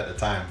we had at the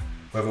time,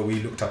 whoever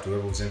we looked up to,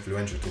 whoever was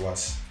influential to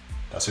us,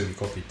 that's who we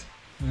copied.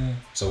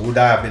 So would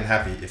I have been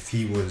happy if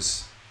he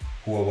was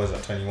who I was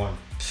at 21?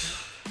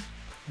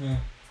 Do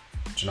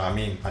you know what I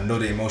mean? I know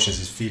the emotions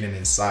he's feeling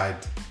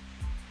inside,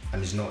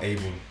 and he's not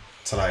able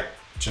to, like,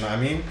 do you know what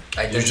I mean?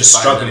 You're just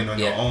struggling on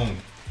your own.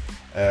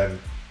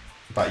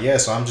 But yeah,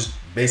 so I'm just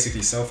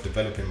basically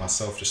self-developing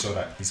myself just so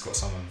that he's got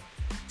someone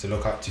to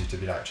look up to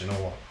be like, do you know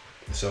what?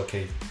 It's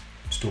okay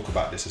to talk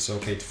about this. It's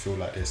okay to feel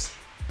like this.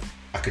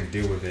 I can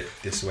deal with it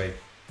this way.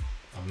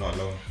 I'm not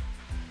alone.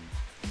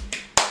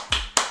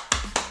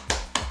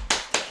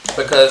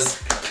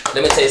 Because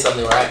let me tell you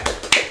something, right?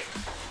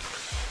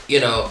 You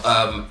know,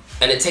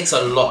 and it takes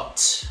a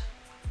lot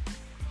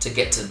to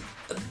get to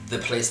the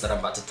place that I'm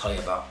about to tell you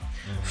about.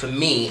 For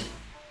me,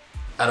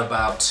 at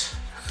about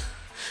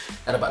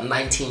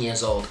 19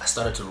 years old, I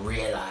started to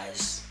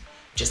realize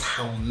just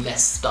how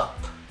messed up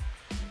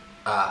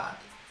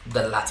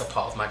the latter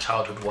part of my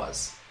childhood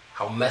was,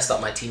 how messed up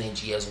my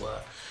teenage years were.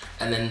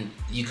 And then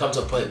you come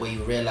to a point where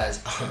you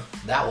realize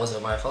that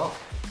wasn't my fault.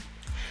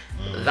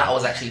 That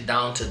was actually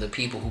down to the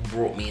people who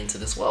brought me into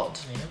this world.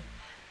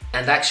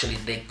 And actually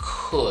they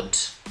could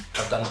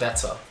have done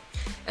better.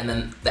 And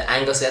then the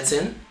anger sets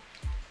in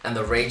and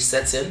the rage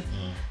sets in,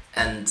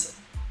 and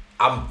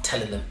I'm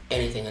telling them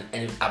anything,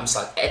 and I'm just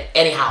like,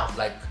 anyhow,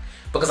 like,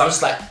 because I'm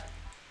just like,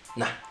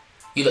 nah,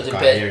 you didn't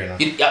pay.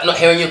 I'm not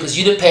hearing you because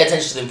you didn't pay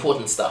attention to the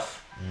important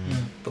stuff.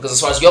 Because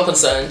as far as you're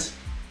concerned,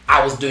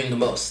 I was doing the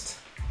most.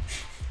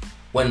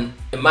 When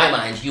in my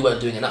mind, you weren't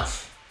doing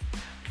enough.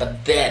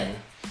 But then,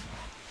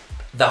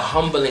 the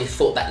humbling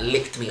thought that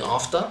licked me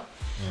after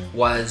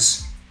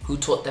was, who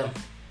taught them?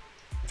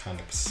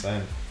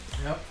 100%.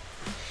 Yep.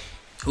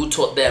 Who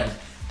taught them?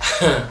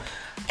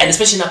 And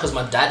especially now because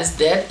my dad is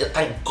dead,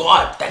 thank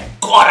God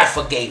I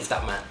forgave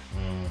that man.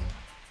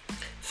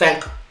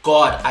 Thank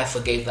God I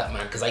forgave that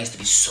man, because I used to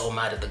be so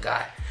mad at the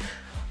guy.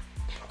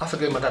 I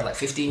forgave my dad like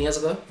 15 years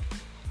ago.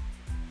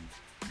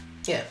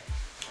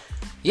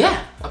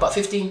 Yeah, about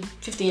 15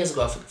 years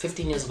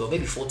ago,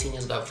 maybe 14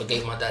 years ago, I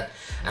forgave my dad.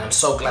 And I'm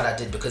so glad I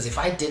did, because if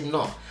I did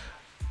not,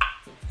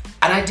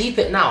 and I deep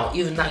it now,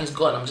 even now he's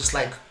gone, I'm just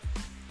like,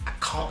 I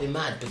can't be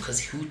mad, because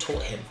who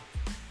taught him?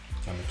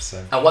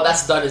 100%. And what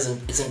that's done is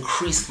it's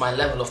increased my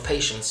level of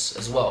patience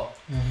as well.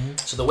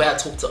 So the way I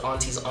talk to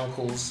aunties,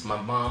 uncles, my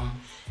mom,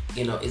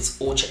 you know,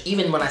 it's all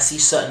even when I see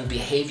certain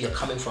behavior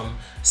coming from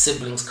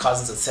siblings,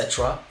 cousins,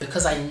 etc.,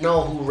 because I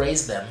know who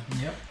raised them,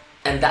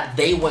 and that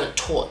they weren't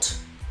taught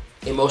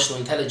emotional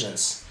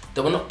intelligence.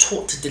 They were not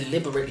taught to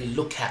deliberately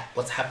look at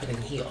what's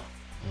happening here,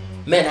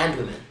 men and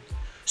women.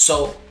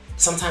 So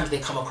sometimes they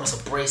come across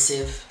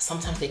abrasive,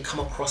 sometimes they come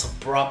across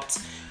abrupt,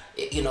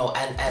 you know,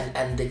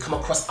 and they come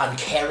across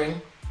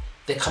uncaring,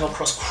 they come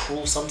across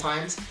cruel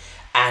sometimes.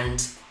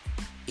 And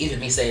even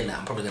me saying that,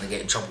 I'm probably gonna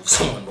get in trouble with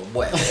someone, but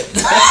whatever.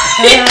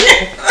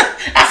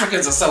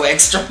 Africans are so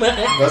extra, man.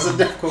 That's a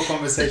difficult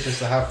conversation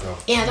to have, though.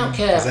 Yeah, I don't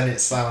care. Because then it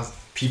sounds,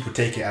 people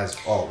take it as,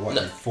 oh, what,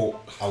 you thought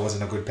I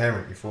wasn't a good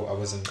parent, you thought I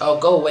wasn't. Oh,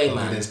 go away,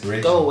 man.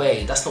 Inspiration. Go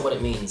away. That's not what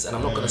it means, and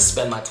I'm not gonna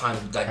spend my time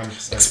like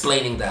 100%.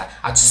 explaining that.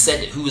 I just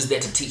said it. Who was there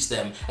to teach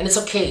them? And it's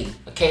okay.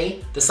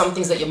 Okay. There's some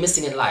things that you're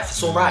missing in life.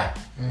 It's all right.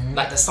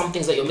 Like there's some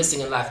things that you're missing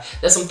in life.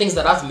 There's some things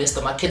that I've missed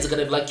that my kids are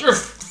gonna be like,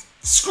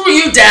 screw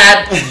you,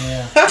 Dad. Do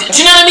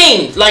you know what I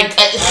mean? Like,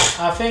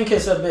 I think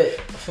it's a bit.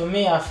 For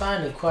me, I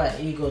find it quite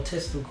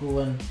egotistical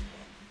when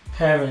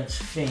parents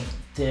think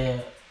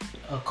they're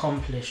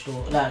accomplished,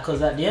 or like,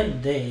 because at the end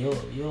of the day,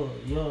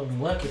 your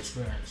work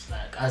experience,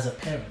 like as a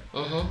parent,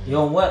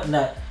 your work,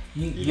 like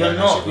you're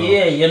not,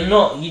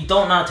 you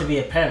don't know how to be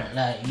a parent.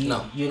 Like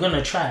you're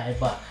gonna try,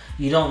 but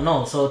you don't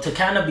know. So to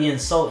kind of be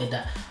insulted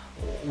that,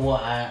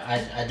 what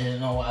I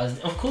didn't know what I was.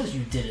 Of course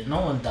you didn't.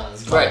 No one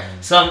does. But right.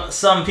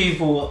 Some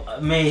people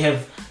may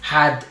have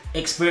had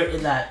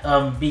experience,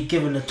 like be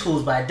given the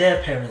tools by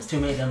their parents to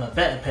make them a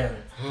better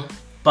parent.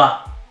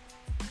 But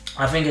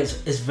I think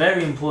it's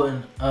very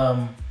important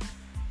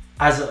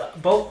as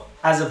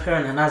a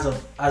parent and as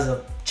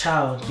a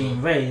child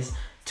being raised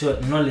to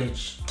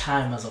acknowledge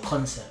time as a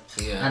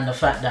concept, and the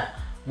fact that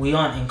we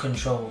aren't in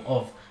control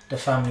of the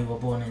family we're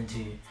born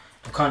into,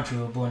 the country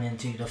we're born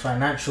into, the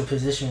financial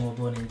position we're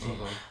born into,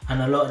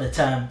 and a lot of the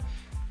time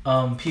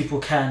people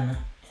can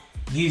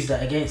use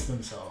that against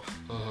themselves,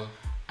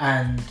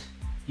 and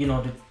you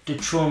know the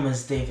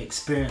traumas they've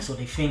experienced or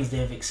the things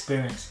they've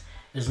experienced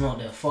is not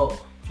their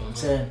fault. You know what I'm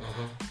saying?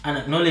 And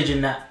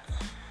acknowledging that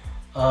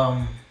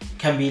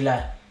can be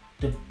like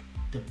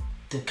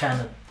the kind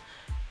of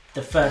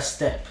the first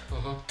step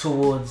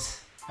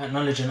towards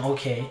acknowledging,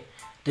 okay,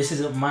 this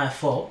isn't my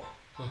fault,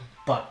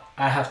 but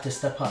I have to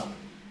step up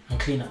and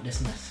clean up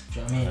this mess. Do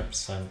you know what I mean?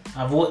 100%.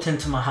 I've walked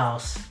into my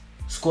house,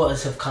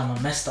 squatters have come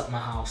and messed up my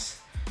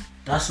house.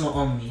 That's not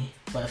on me,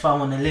 but if I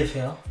want to live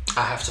here,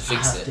 I have to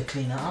fix it. I have to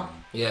clean it up.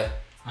 Yeah.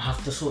 I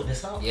have to sort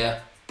this out. Yeah.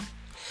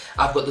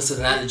 I've got this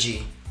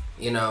analogy,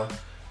 you know,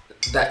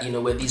 that, you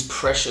know, where these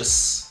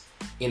precious,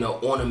 you know,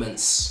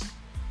 ornaments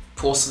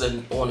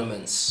porcelain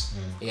ornaments.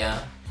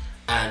 Yeah,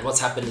 and what's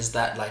happened is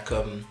that like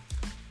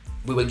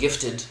we were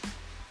gifted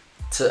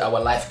to our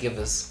life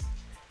givers,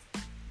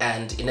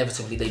 and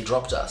inevitably they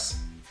dropped us.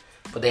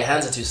 But their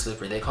hands are too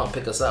slippery. They can't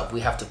pick us up.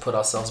 We have to put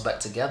ourselves back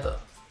together,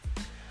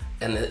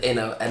 and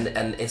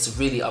and it's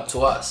really up to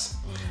us.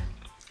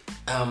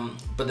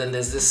 But then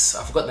there's this,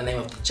 I forgot the name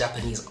of the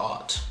Japanese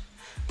art.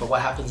 But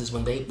what happens is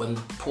when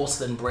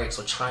porcelain breaks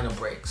or china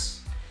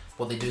breaks,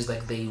 what they do is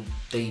like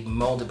they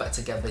mold it back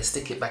together. They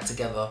stick it back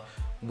together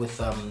with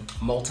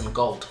molten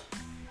gold.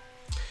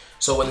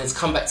 So when it's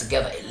come back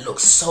together, it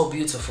looks so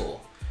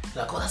beautiful.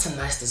 You're like, oh, that's a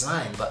nice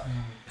design, but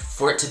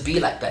for it to be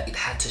like that, it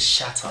had to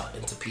shatter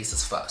into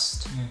pieces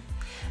first.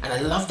 And I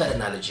love that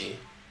analogy.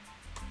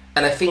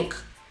 And I think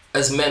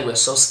as men, we're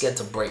so scared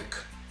to break.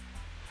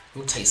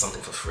 Let me tell you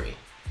something for free.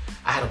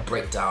 I had a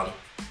breakdown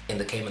in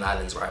the Cayman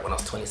Islands, right, when I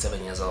was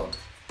 27 years old.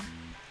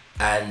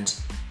 And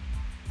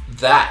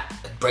that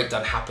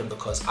breakdown happened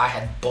because I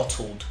had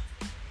bottled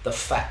the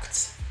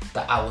fact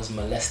that I was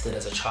molested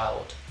as a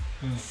child.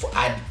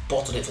 I'd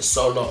bottled it for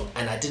so long,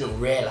 and I didn't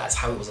realize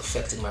how it was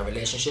affecting my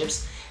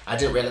relationships. I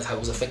didn't realize how it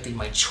was affecting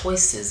my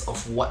choices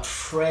of what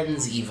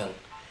friends even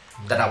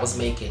that I was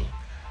making.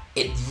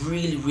 It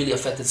really, really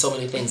affected so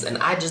many things, and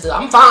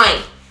I'm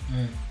fine.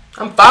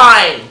 I'm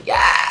fine.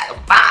 Yeah,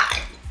 I'm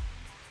fine.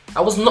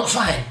 I was not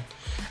fine.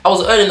 I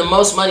was earning the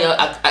most money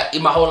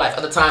in my whole life.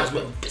 At the time,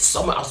 I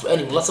was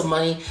earning lots of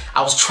money.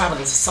 I was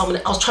traveling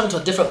to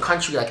a different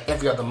country like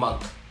every other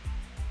month.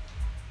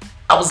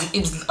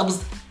 It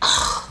was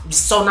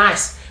so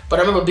nice. But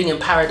I remember being in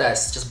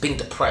paradise, just being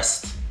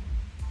depressed.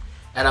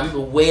 And I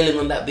remember wailing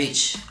on that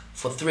beach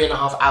for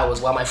 3.5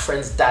 hours while my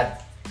friend's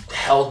dad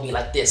held me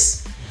like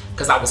this,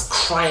 because I was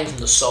crying from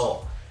the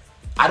soul.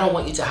 I don't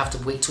want you to have to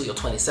wait till you're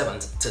 27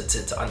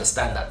 to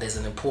understand that there's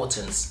an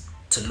importance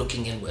to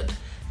looking inward,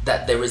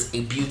 that there is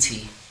a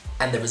beauty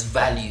and there is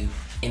value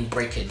in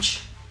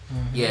breakage.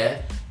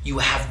 Yeah, you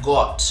have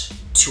got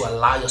to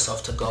allow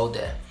yourself to go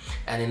there.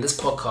 And in this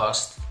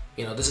podcast,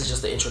 you know, this is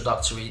just the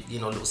introductory, you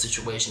know, little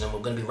situation, and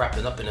we're going to be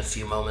wrapping up in a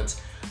few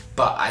moments.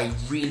 But I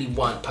really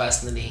want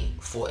personally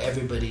for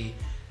everybody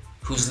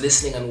who's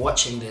listening and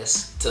watching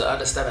this to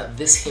understand that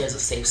this here is a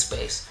safe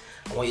space.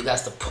 I want you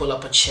guys to pull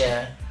up a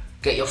chair,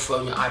 get your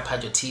phone, your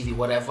iPad, your TV,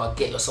 whatever,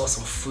 get yourself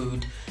some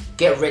food,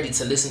 get ready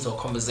to listen to a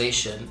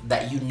conversation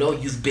that you know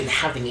you've been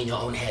having in your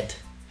own head.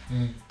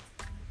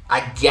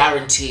 I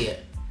guarantee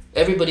it.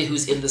 Everybody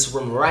who's in this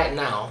room right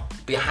now,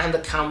 behind the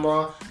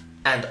camera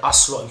and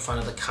us lot in front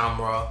of the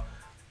camera,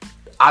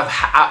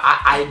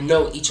 I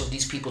know each of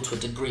these people to a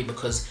degree,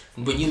 because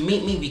when you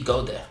meet me, we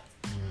go there.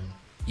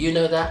 You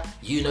know that,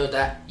 you know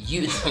that,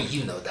 you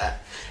know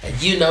that,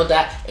 and you know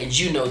that, and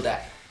you know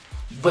that.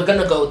 We're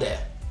gonna go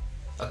there.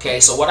 Okay,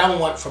 so what I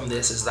want from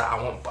this is that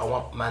I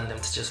want man them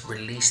to just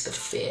release the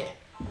fear,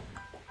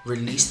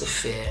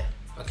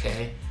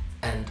 okay,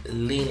 and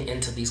lean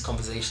into these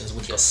conversations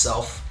with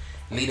yourself,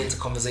 lean into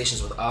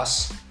conversations with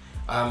us.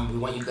 We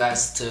want you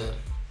guys to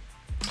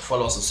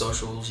follow us on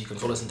socials. You can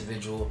follow us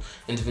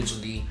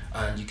individually,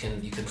 and you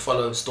can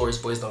follow Stories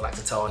Boys Don't Like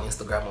to Tell on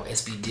Instagram, or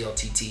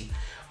SBDLTT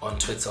on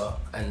Twitter,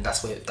 and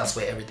that's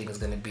where everything is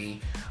going to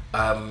be.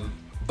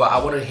 But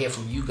I want to hear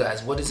from you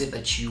guys. What is it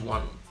that you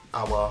want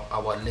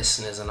our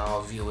listeners and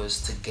our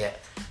viewers to get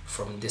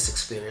from this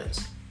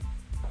experience?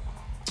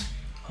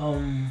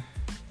 I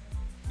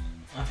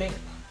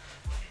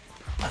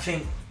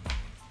think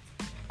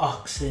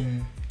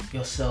asking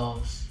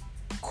yourselves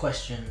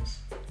questions,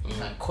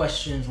 like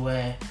questions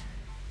where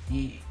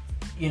you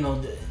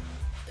know,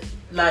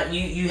 like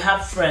you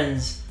have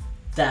friends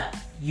that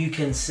you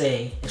can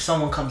say, if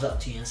someone comes up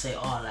to you and say,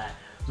 oh, like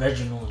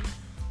Reginald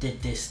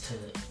did this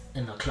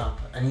in the club,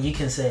 and you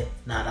can say,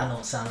 nah, that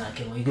don't sound like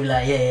him, or you can be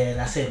like, yeah,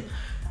 that's him.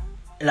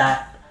 Like,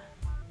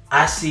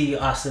 I see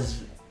us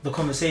as the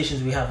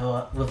conversations we have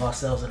with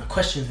ourselves and the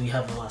questions we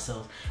have with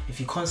ourselves. If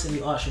you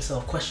constantly ask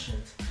yourself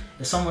questions,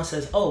 if someone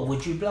says, oh,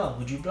 would you blah,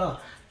 you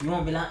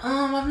won't be like,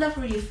 I've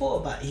never really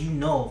thought about it. You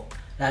know,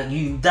 like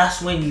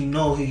that's when you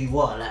know who you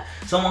are. Like,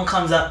 someone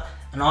comes up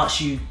and asks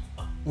you,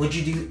 would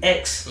you do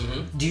X?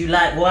 Do you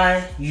like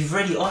Y? You've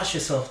already asked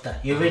yourself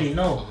that. You already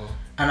know.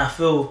 And I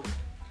feel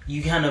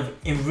you kind of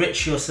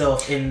enrich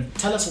yourself in...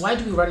 Tell us, why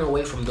do we run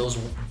away from those,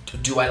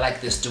 do I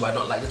like this, do I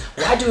not like this?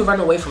 Why do we run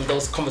away from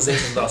those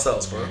conversations with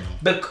ourselves, bro?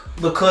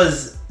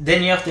 Because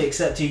then you have to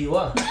accept who you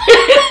are.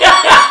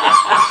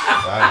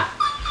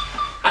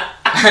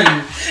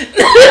 And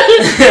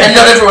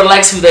not everyone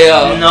likes who they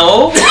are.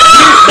 No.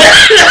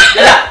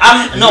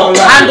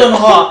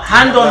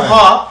 Hand on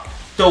heart,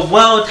 the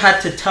world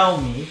had to tell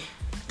me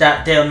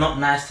that they're not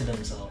nice to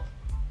themselves.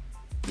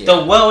 Yeah.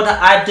 The world,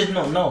 I did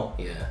not know.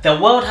 Yeah. The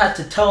world had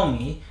to tell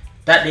me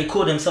that they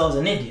call themselves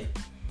an idiot.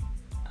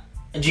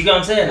 Do you get what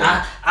I'm saying?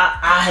 Yeah.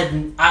 I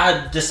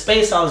had the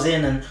space I was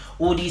in, and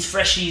all these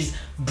freshies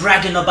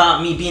bragging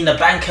about me being the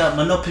banker at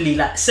Monopoly,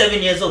 like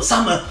 7 years old.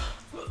 Summer,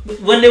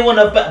 when they want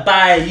to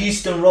buy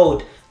Euston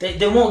Road,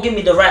 they won't give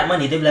me the right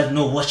money. They'll be like,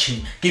 no, watch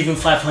him, give him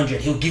 500,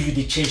 he'll give you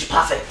the change,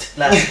 perfect.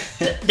 Like,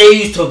 they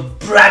used to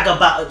brag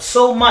about it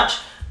so much.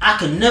 I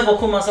could never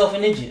call myself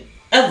an idiot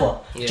ever.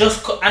 Yeah.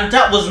 And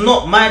that was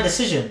not my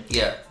decision.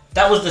 Yeah.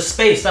 That was the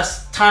space.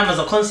 That's time as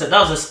a concept.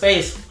 That was a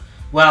space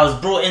where I was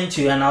brought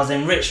into and I was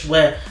enriched,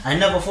 where I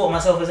never thought of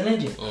myself as an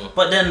idiot.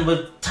 But then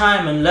with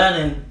time and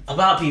learning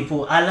about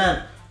people, I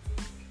learned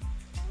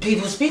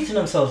people speak to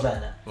themselves like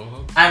that,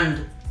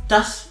 and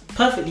that's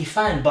perfectly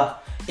fine.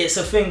 But it's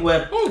a thing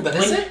where but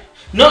is it?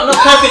 Not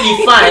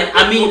perfectly fine.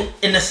 I mean,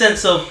 in the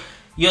sense of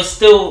you're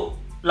still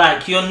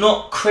like, you're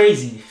not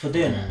crazy for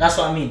doing it. That's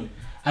what I mean.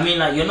 I mean,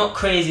 like, you're not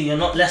crazy. You're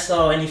not lesser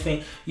or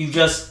anything. You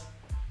just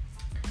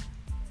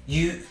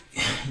you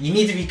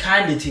need to be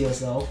kinder to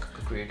yourself.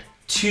 Agreed.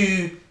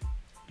 To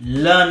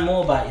learn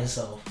more about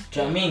yourself. Do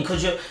you know what I mean?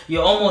 Because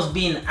you're almost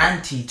being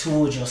anti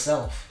towards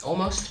yourself.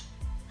 Almost.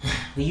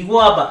 You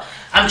are, but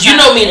you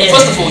know me.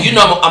 First of all, you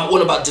know I'm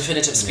all about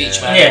definitive speech,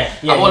 man.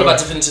 I'm all about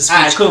definitive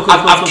speech. Cool,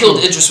 I've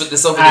killed Idris with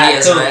this over the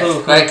years, right?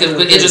 Cool, Because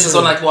Idris is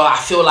on like, well, I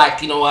feel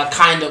like, you know,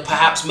 kind of,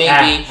 perhaps,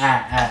 maybe.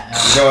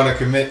 You don't want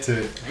to commit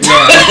to it. Do you know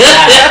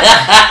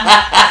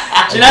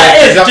what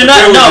it is? Do you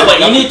know? No, but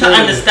you need to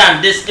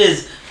understand.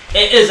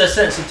 It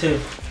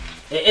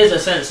is a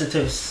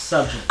sensitive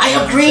subject. I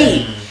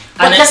agree.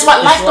 But guess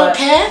what? Life don't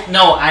care.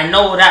 No, I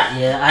know that.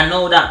 Yeah, I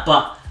know that.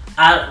 But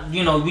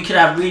we could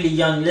have really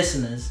young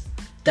listeners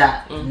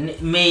that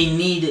may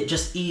need it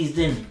just eased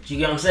in. Do you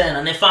get what I'm saying?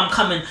 And if I'm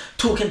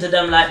talking to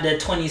them like they're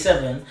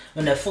 27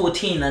 when they're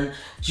 14, and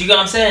do you get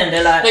what I'm saying?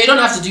 They're like, no, you don't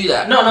have to do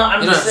that. No,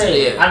 I'm just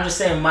saying. I'm just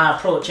saying my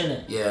approach,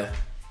 innit? Yeah.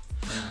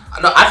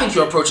 No, I think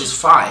your approach is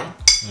fine.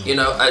 You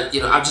know,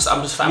 I'm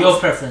just fan. Your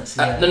preference.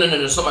 Yeah. No,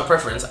 it's not my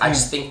preference. I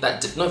just think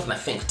that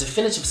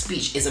definitive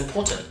speech is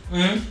important.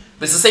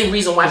 But it's the same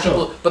reason why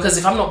because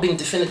if I'm not being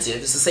definitive,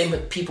 it's the same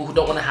with people who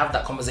don't want to have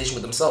that conversation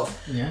with themselves.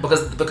 Yeah.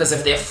 Because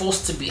if they're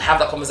forced to have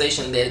that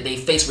conversation, they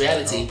face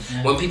reality.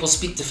 Yeah. When people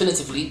speak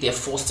definitively, they're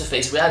forced to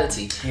face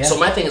reality. Yeah. So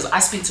my thing is, I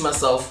speak to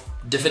myself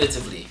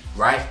definitively,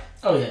 right?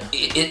 Oh yeah.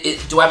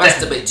 Do I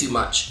masturbate too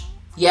much?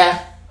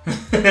 Yeah. You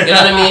know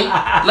what I mean?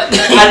 Like,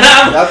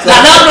 I'm like,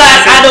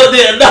 I don't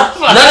do enough.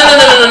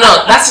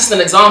 No. That's just an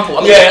example.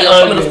 I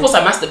mean, of course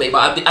I masturbate,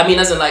 but I mean,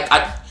 as in like,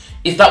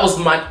 if that was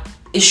my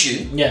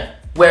issue,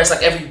 where it's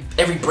like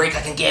every break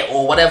I can get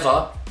or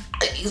whatever,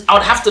 I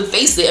would have to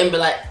face it and be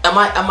like, am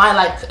I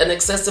like an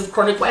excessive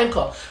chronic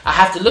wanker? I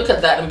have to look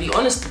at that and be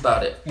honest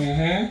about it. Do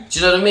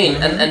you know what I mean?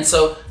 And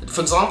so,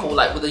 for example,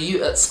 like with a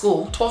youth at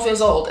school, 12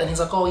 years old, and he's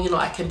like, oh, you know,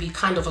 I can be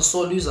kind of a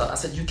sore loser. I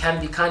said, you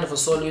can be kind of a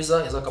sore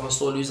loser? He's like, I'm a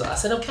sore loser. I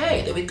said,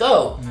 okay, there we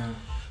go.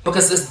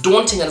 Because as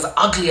daunting and as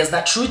ugly as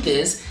that truth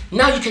is,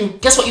 now you can,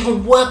 guess what, you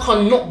can work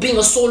on not being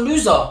a sore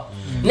loser.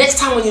 Next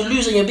time when you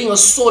lose and you're being a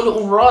sore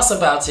little Ross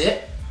about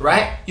it,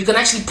 right, you can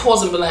actually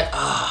pause and be like,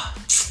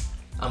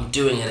 I'm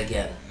doing it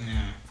again.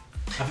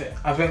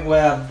 I think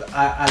where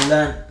I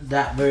learned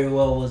that very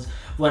well was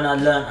when I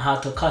learned how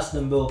to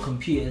custom build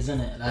computers,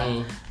 innit?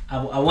 Like,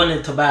 I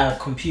wanted to buy a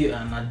computer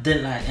and I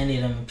didn't like any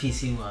of them in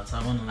PC world, so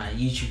I went on like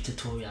YouTube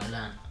tutorial, I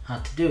learned how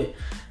to do it.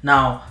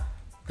 Now,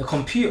 the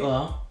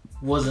computer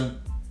was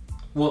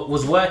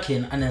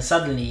working and then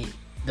suddenly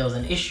there was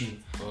an issue.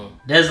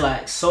 There's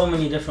like so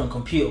many different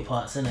computer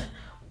parts in it,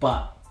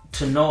 but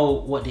to know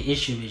what the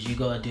issue is, you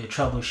gotta do a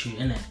troubleshoot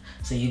in it.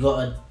 So you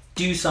gotta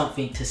do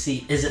something to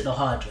see, is it the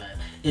hard drive?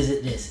 Is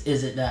it this?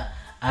 Is it that?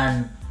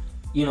 And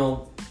you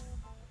know,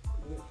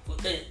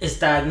 it's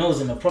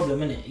diagnosing the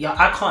problem, innit? Yeah,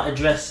 I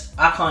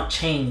can't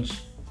change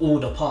all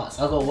the parts.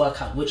 I gotta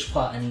work out which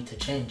part I need to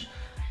change.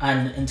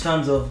 And in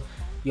terms of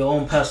your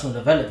own personal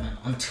development,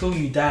 until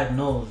you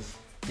diagnose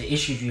the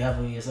issues you have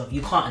with yourself,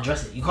 you can't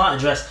address it. You can't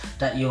address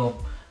that your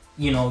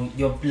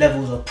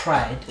levels of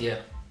pride. Yeah.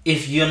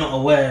 If you're not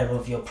aware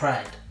of your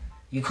pride,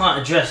 you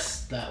can't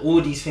address like all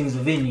these things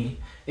within you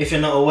if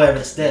you're not aware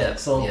it's there.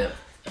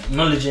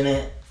 Acknowledging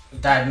it,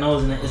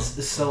 diagnosing it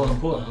is so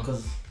important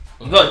because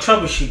you got to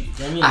troubleshoot. You know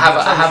what I mean?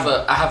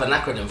 I have an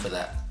acronym for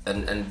that,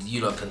 and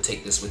you lot can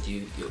take this with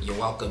you. You're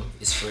welcome.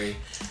 It's free,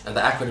 and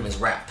the acronym is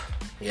RAP.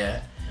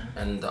 Yeah,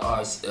 and the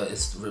R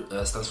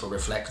stands for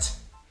reflect.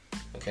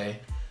 Okay,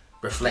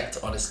 reflect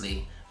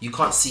honestly. You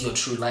can't see your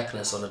true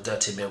likeness on a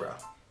dirty mirror.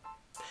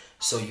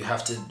 So you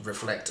have to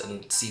reflect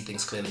and see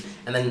things clearly.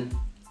 And then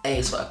A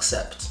is for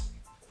accept.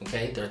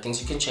 Okay, there are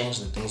things you can change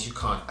and things you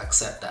can't.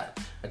 Accept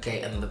that.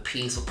 Okay, and the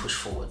P is for push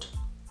forward.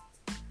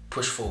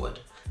 Push forward.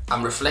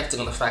 I'm reflecting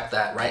on the fact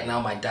that right now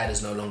my dad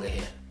is no longer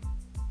here.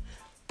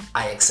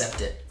 I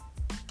accept it.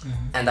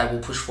 And I will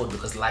push forward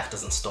because life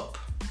doesn't stop.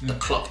 The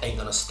clock ain't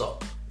gonna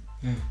stop.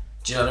 Do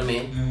you know what I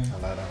mean? I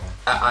like that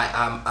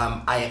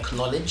one. I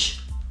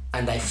acknowledge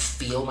and I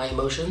feel my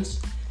emotions.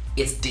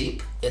 It's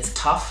deep, it's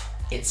tough,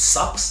 it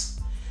sucks.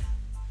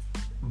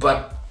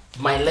 But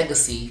my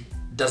legacy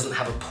doesn't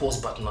have a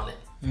pause button on it.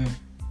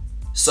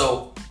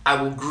 So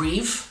I will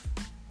grieve,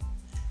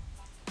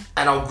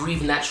 and I'll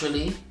grieve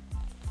naturally.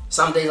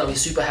 Some days I'll be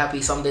super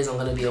happy, some days I'm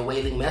gonna be a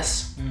wailing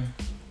mess.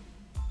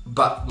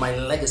 But my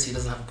legacy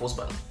doesn't have a pause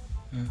button.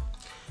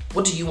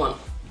 What do you want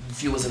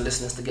viewers and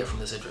listeners to get from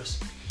this, Idris?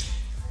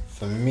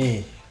 For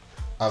me,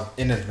 I've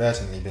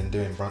inadvertently been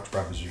doing Brunch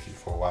Brothers Yuki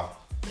for a while.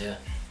 Yeah.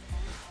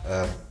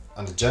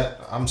 and the jet,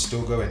 I'm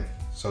still going.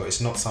 So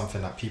it's not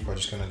something that people are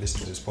just gonna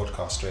listen to this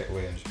podcast straight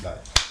away and just be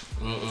like,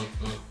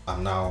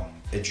 I'm now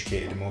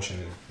educated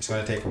emotionally. It's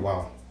gonna take a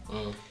while.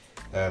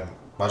 But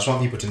I just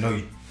want people to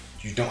know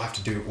you don't have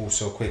to do it all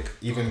so quick.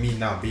 Even me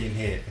now being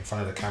here in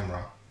front of the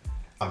camera,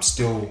 I'm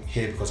still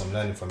here because I'm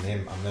learning from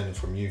him. I'm learning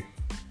from you.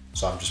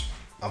 So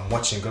I'm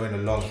watching, going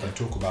along, and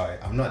talk about it.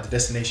 I'm not at the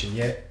destination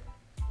yet,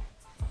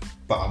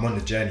 but I'm on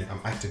the journey.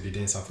 I'm actively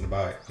doing something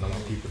about it, and I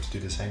want people to do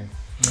the same.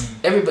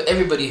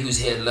 Everybody who's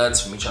here learns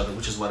from each other,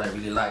 which is what I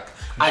really like.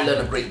 I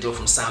learn a great deal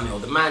from Samuel.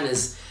 The man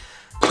is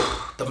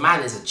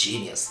a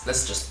genius.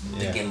 Let's just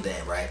begin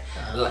there, right?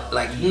 The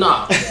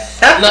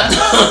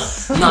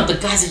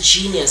guy's a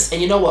genius.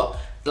 And you know what?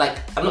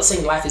 Like, I'm not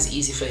saying life is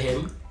easy for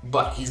him,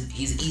 but he's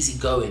easy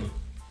going.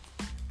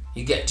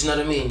 Do you know what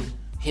I mean?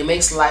 He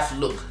makes life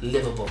look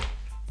livable.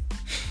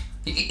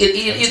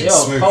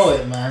 You're a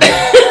poet, man.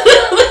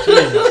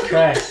 Jesus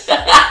Christ.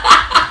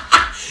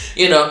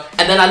 You know,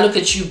 and then I look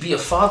at you be a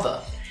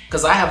father,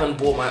 because I haven't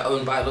bought my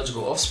own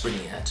biological offspring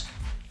yet,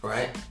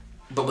 right?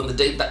 But when the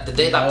day that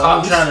comes,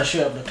 I'm trying to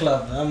shoot up the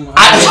club. I'm gonna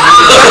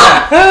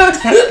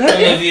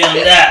be on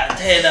that.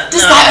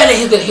 This guy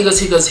earlier, he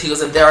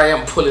goes, and there I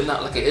am pulling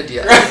out like an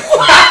idiot.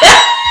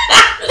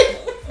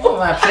 What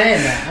am I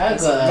playing at?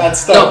 Bad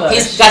stuff.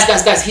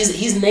 No, guys.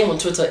 His name on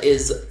Twitter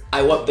is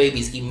I want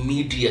babies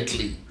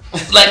immediately.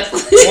 Like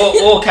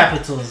all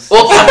capitals.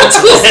 All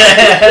capitals.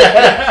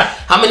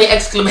 How many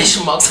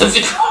exclamation marks have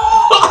you got?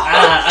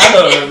 I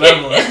don't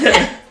remember.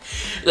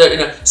 You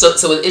know,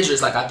 so with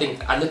Idris, like,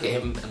 I look at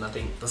him and I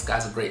think this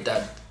guy's a great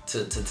dad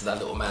to that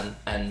little man,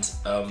 and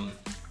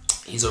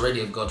he's already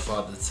a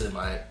godfather to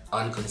my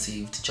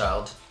unconceived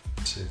child.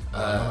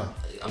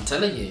 I'm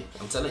telling you.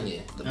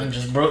 I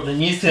just broke the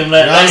news to him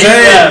like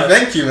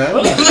thank you,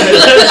 man.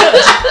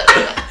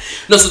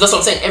 No, so that's what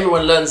I'm saying.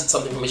 Everyone learns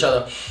something from each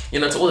other. You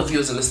know, to all the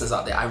viewers and listeners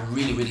out there, I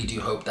really, really do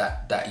hope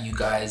that you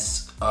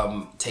guys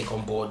take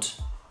on board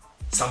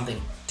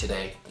something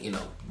today. You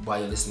know, while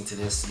you're listening to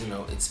this, you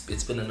know,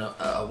 it's been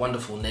a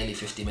wonderful nearly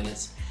 50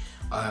 minutes,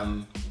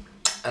 and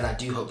I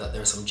do hope that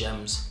there are some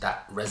gems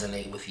that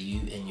resonate with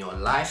you in your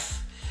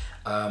life.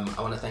 I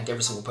want to thank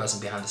every single person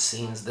behind the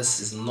scenes.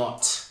 This is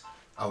not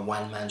a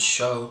one-man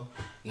show.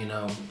 You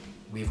know,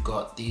 we've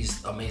got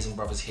these amazing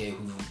brothers here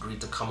who've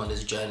agreed to come on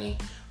this journey,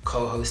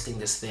 co-hosting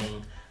this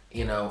thing,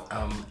 you know,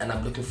 and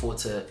I'm looking forward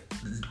to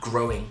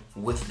growing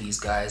with these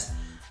guys.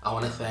 I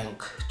want to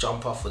thank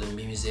Jumper for the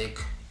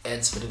music,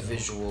 Eds for the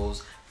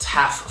visuals,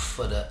 Taff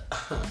for the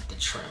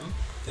trim.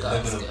 The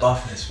level of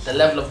buffness. The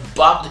level of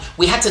buff.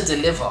 We had to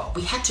deliver.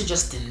 We had to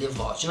just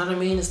deliver. Do you know what I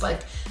mean? It's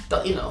like,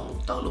 don't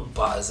look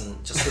buzz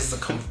and just because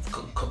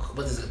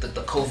what is it?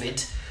 The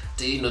COVID,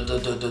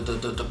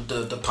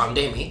 the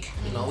pandemic.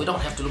 You know, we don't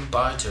have to look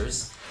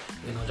biters.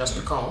 You know, just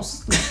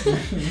because.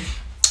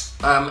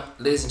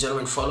 Ladies and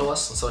gentlemen, follow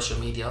us on social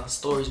media.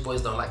 Stories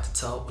Boys Don't Like to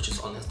Tell, which is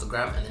on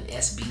Instagram, and then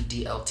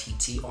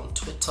SBDLTT on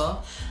Twitter.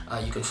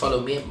 You can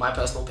follow me, my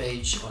personal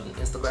page on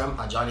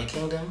Instagram, Johnny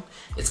Kingdom.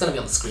 It's gonna be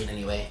on the screen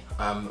anyway.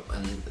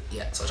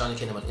 So Johnny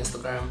Kingdom on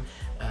Instagram,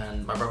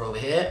 and my brother over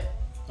here,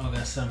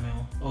 OGA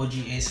Samuel,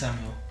 OGA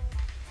Samuel.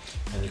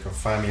 And you can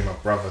find me and my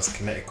brother's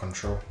Kinetic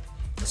Control.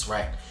 That's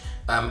right.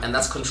 And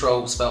that's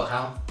Control spelled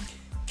how?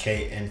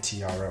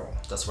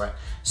 KNTRL. That's right.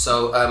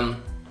 So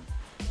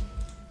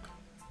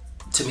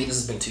to me, this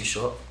has been too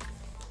short,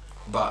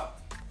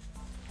 but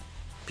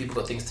people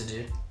got things to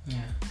do.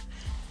 Yeah.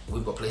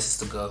 We've got places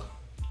to go,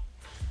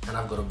 and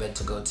I've got a bed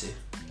to go to.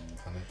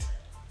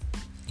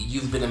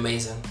 You've been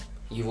amazing.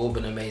 You've all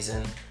been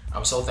amazing.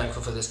 I'm so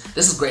thankful for this.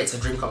 This is great. It's a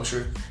dream come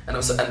true, and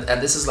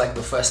and this is like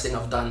the first thing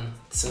I've done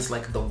since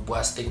like the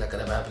worst thing that could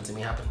ever happen to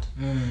me happened.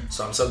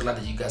 So I'm so glad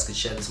that you guys could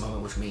share this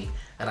moment with me,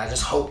 and I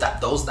just hope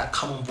that those that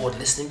come on board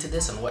listening to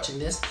this and watching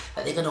this,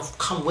 that they're gonna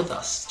come with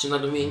us. Do you know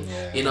what I mean?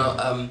 Yeah. You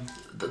know,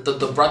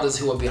 the brothers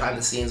who are behind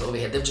the scenes over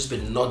here, they've just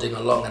been nodding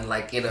along and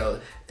like, you know,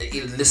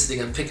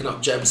 listening and picking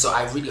up gems. So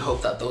I really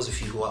hope that those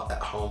of you who are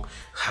at home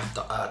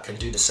can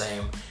do the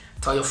same.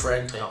 Tell your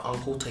friend, tell your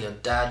uncle, tell your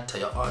dad, tell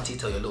your auntie,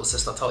 tell your little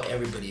sister, tell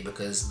everybody,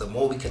 because the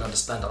more we can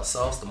understand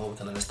ourselves, the more we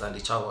can understand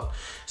each other.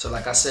 So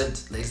like I said,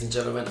 ladies and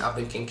gentlemen, I've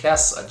been King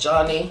Cass,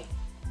 Johnny,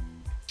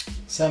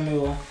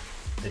 Samuel,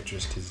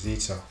 Idris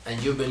Kizito,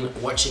 and you've been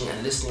watching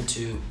and listening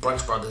to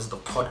Brunch Brothers, the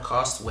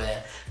podcast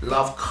where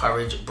love,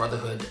 courage,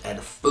 brotherhood,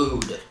 and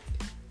food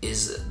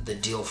is the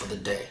deal for the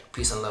day.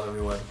 Peace and love,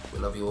 everyone. We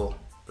love you all.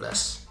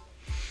 Bless.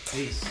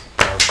 peace.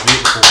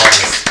 Beautiful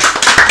brothers.